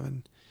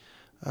 87.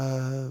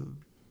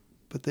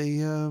 But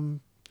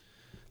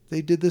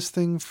they did this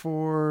thing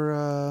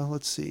for,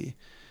 let's see.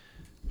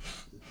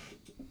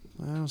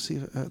 I don't see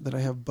that I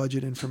have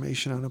budget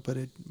information on it, but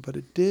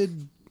it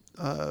did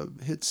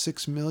hit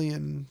 6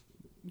 million,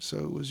 so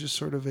it was just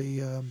sort of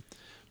a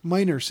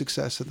minor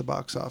success at the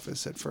box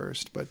office at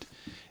first, but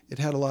it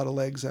had a lot of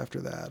legs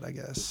after that, I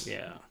guess.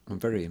 Yeah. And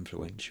very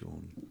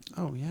influential.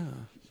 Oh yeah.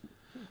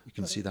 You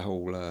can see the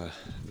whole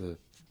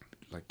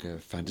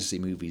fantasy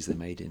movies they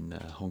made in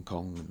Hong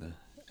Kong in the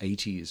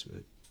 80s.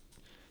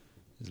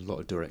 There's a lot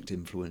of direct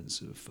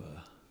influence of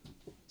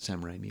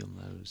Sam Raimi on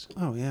those.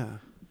 Oh yeah.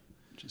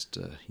 Just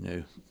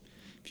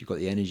if you've got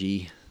the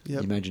energy, Yep.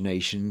 the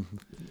imagination,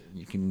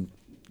 you can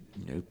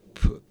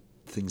put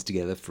things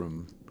together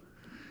from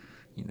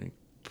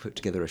put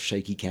together a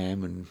shaky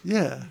cam and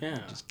Yeah.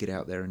 just get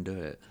out there and do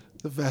it.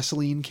 The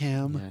Vaseline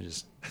cam. Yeah,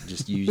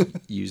 just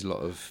use a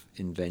lot of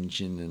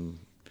invention and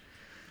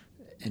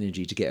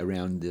energy to get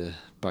around the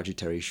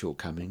budgetary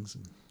shortcomings.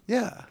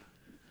 Yeah.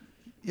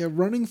 Yeah,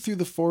 running through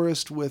the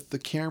forest with the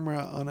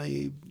camera on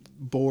a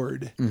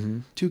board. Mm-hmm.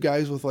 2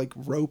 guys with like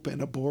rope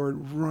and a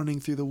board running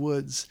through the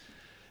woods.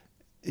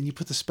 And you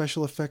put the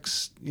special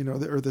effects,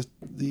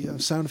 the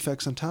sound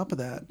effects on top of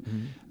that.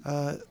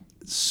 Mm-hmm.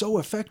 It's so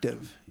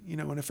effective.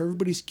 And if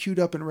everybody's queued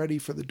up and ready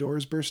for the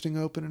doors bursting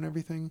open and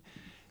everything,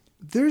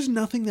 there's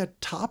nothing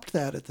that topped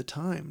that at the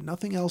time.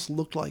 Nothing else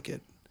looked like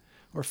it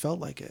or felt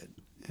like it.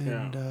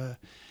 And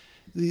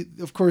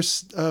of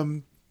course,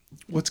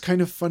 what's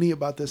kind of funny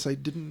about this, I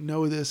didn't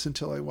know this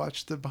until I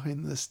watched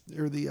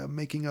the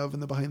making of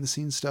and the behind the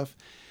scenes stuff.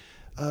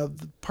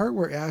 The part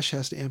where Ash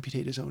has to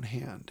amputate his own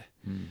hand.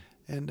 Mm.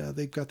 And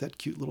they've got that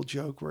cute little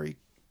joke where he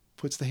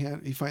puts the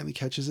hand, he finally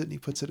catches it and he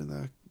puts it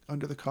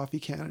under the coffee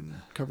can and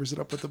covers it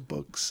up with the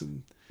books.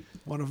 And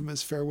one of them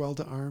is Farewell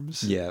to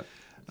Arms. Yeah.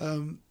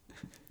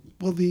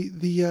 Well,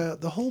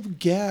 the whole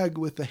gag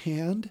with the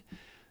hand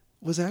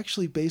was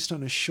actually based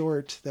on a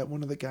short that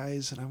one of the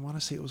guys, and I want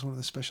to say it was one of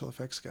the special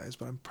effects guys,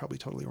 but I'm probably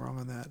totally wrong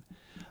on that,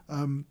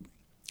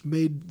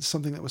 made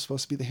something that was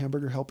supposed to be the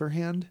Hamburger Helper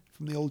hand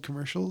from the old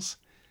commercials.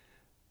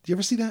 Do you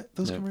ever see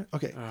those No. commercials?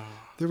 Okay. Oh.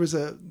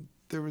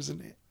 There was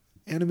an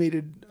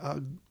animated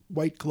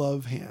white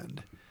glove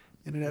hand,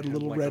 and it had a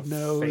little Like red a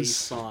nose.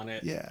 face on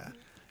it. Yeah.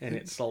 And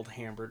it sold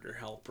Hamburger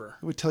Helper.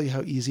 It would tell you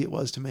how easy it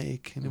was to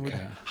make, and it would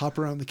Okay. hop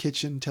around the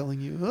kitchen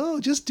telling you, "Oh,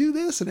 just do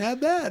this and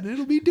add that, and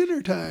it'll be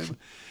dinner time."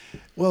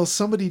 Well,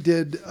 somebody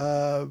did,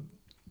 and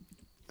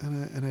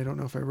I don't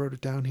know if I wrote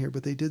it down here,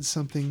 but they did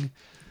something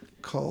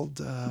called,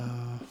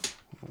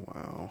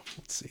 wow,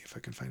 let's see if I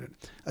can find it.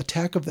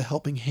 Attack of the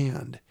Helping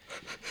Hand.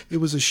 It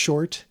was a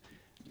short,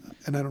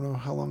 and I don't know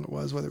how long it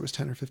was, whether it was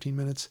 10 or 15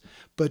 minutes,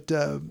 but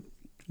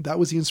that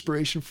was the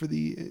inspiration for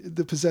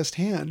the possessed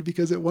hand,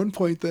 because at one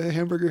point the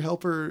Hamburger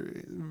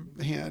Helper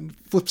hand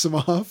flips him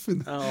off in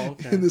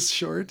this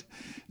short.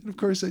 And of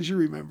course, as you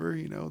remember,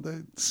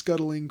 the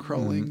scuttling,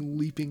 crawling,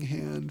 leaping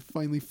hand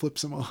finally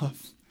flips him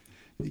off.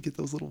 You get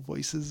those little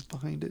voices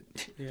behind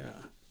it. Yeah.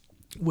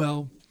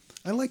 Well,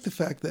 I like the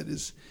fact that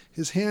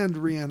his hand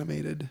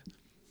reanimated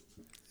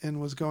and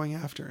was going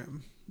after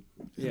him.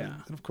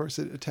 Yeah. And of course,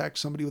 it attacked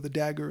somebody with a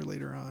dagger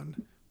later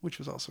on, which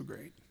was also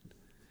great.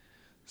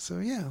 So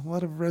yeah, a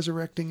lot of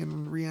resurrecting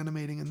and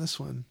reanimating in this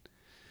one.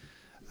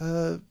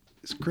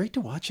 It's great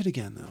to watch it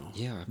again, though.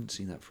 Yeah, I haven't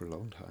seen that for a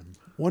long time.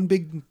 One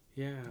big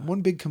Yeah.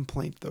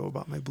 complaint, though,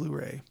 about my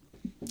Blu-ray.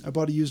 I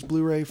bought a used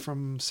Blu-ray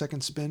from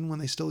Second Spin when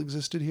they still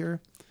existed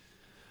here.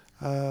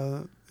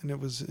 And it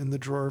was in the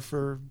drawer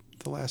for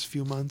the last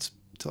few months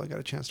until I got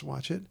a chance to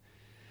watch it.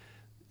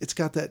 It's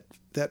got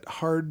that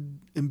hard,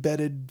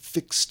 embedded,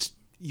 fixed,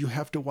 you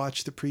have to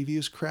watch the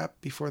previews crap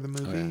before the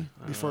movie,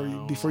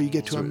 before you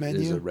get to a menu.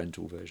 There's a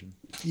rental version.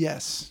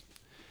 Yes,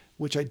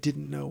 which I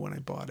didn't know when I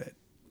bought it.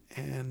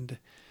 And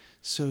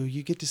so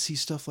you get to see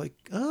stuff like,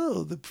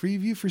 oh, the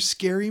preview for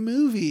Scary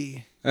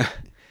Movie.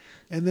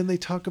 And then they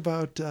talk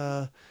about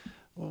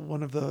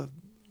one of the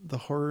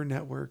horror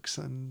networks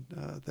and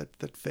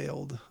that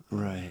failed.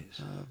 Right.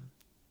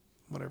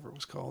 Whatever it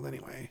was called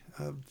anyway.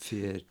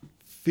 FearNet.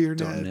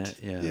 FearNet.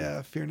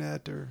 Yeah.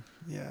 FearNet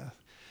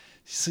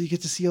So you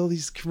get to see all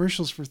these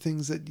commercials for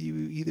things that you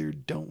either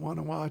don't want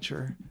to watch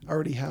or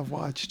already have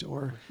watched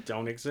or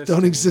Don't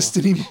exist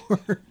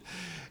anymore.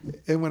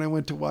 And when I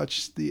went to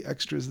watch the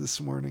extras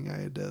this morning,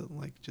 I had to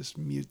just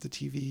mute the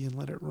TV and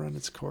let it run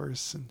its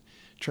course and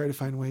try to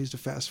find ways to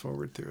fast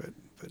forward through it.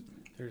 But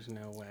There's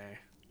no way.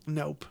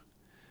 Nope.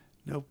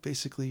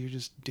 Basically, you're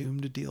just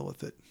doomed to deal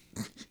with it.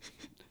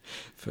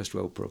 First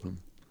world problem.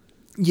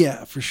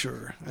 Yeah, for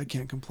sure. I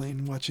can't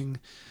complain watching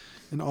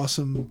an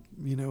awesome,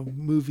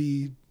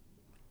 movie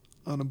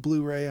on a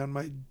Blu-ray on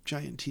my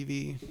giant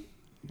TV.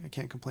 I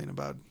can't complain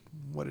about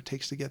what it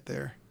takes to get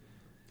there.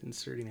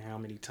 Considering how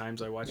many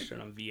times I watched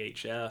it on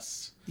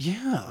VHS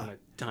Yeah. on a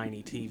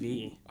tiny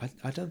TV.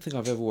 I don't think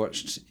I've ever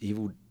watched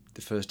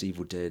the first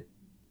Evil Dead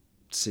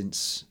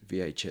since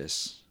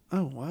VHS,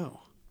 Oh,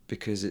 wow.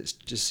 because it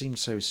just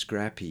seems so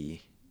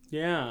scrappy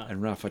Yeah.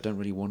 and rough. I don't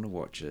really want to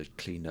watch a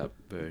cleaned up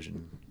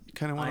version. You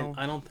kind of want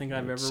to... I don't think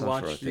I've ever Suffer,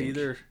 watched I it think.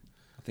 either.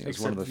 I think it's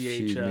one of the Except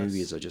few VHS.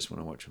 movies I just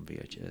want to watch on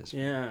VHS.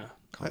 Yeah.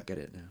 Can't get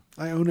it now.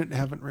 I own it and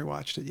haven't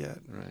rewatched it yet.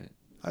 Right.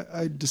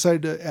 I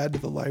decided to add to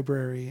the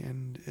library,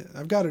 and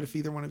I've got it if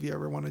either one of you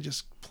ever want to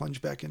just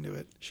plunge back into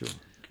it. Sure.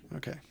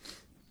 Okay.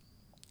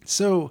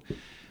 So,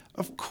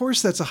 of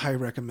course, that's a high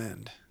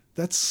recommend.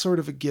 That's sort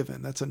of a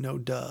given. That's a no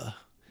duh.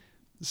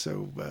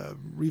 So,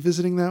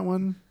 revisiting that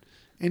one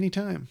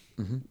anytime.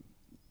 Mm-hmm.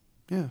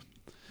 Yeah.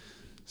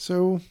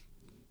 So,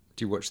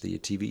 Do you watch the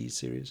TV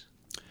series?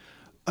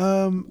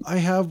 I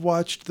have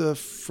watched the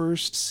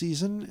first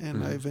season,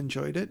 and I've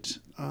enjoyed it.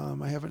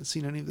 I haven't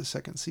seen any of the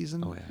second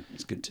season. Oh yeah,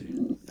 it's good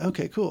too.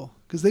 Okay, cool.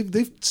 Because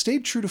they've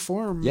stayed true to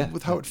form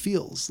with how it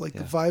feels. Like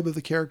the vibe of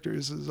the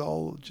characters is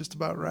all just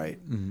about right.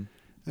 Mm-hmm.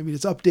 I mean,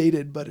 it's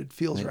updated, but it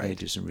feels They right.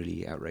 do some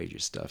really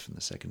outrageous stuff in the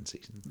second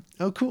season.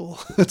 Oh, cool.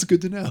 That's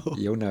good to know.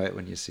 You'll know it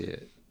when you see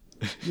it.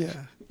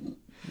 Yeah.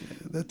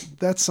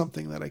 That's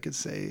something that I could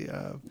say.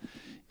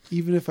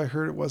 Even if I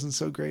heard it wasn't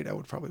so great, I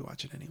would probably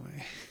watch it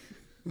anyway.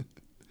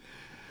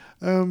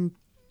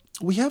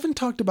 We haven't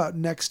talked about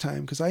next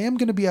time because I am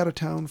going to be out of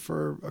town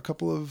for a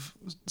couple of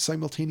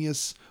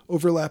simultaneous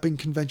overlapping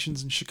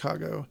conventions in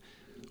Chicago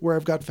where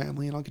I've got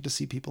family and I'll get to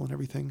see people and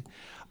everything.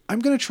 I'm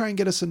going to try and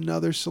get us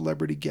another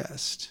celebrity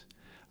guest.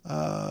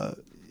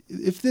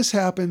 If this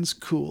happens,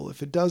 cool.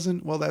 If it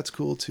doesn't, well, that's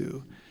cool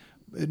too.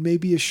 It may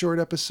be a short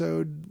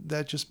episode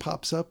that just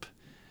pops up,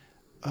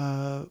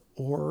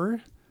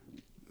 or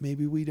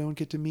maybe we don't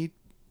get to meet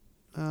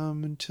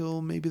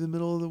until maybe the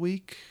middle of the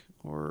week,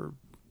 or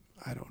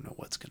I don't know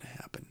what's going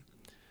to happen.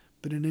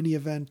 But in any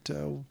event,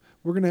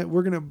 we're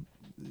gonna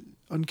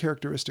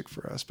uncharacteristic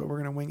for us, but we're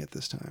gonna wing it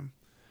this time.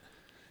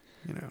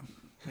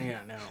 Yeah,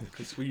 no,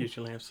 because we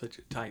usually have such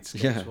a tight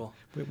Yeah, schedule.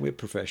 we're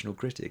professional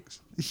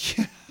critics.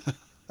 Yeah,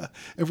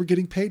 and we're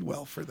getting paid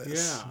well for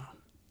this.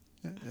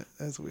 Yeah.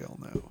 As we all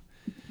know.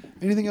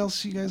 Anything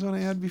else you guys want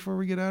to add before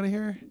we get out of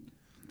here?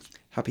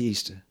 Happy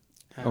Easter.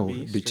 Happy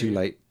It'd be Easter. too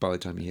late by the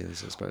time you hear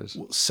this, I suppose.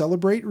 We'll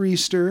celebrate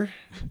Reaster.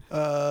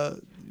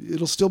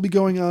 It'll still be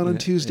going on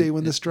Tuesday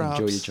when this drops.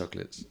 Enjoy your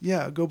chocolates.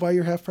 Yeah, go buy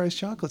your half-price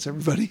chocolates,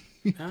 everybody.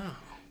 Oh,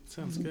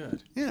 sounds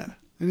good. Yeah.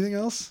 Anything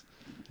else?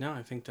 No,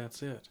 I think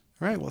that's it.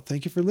 All right. Well,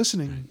 thank you for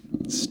listening.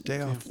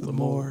 Stay off the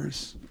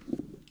moors.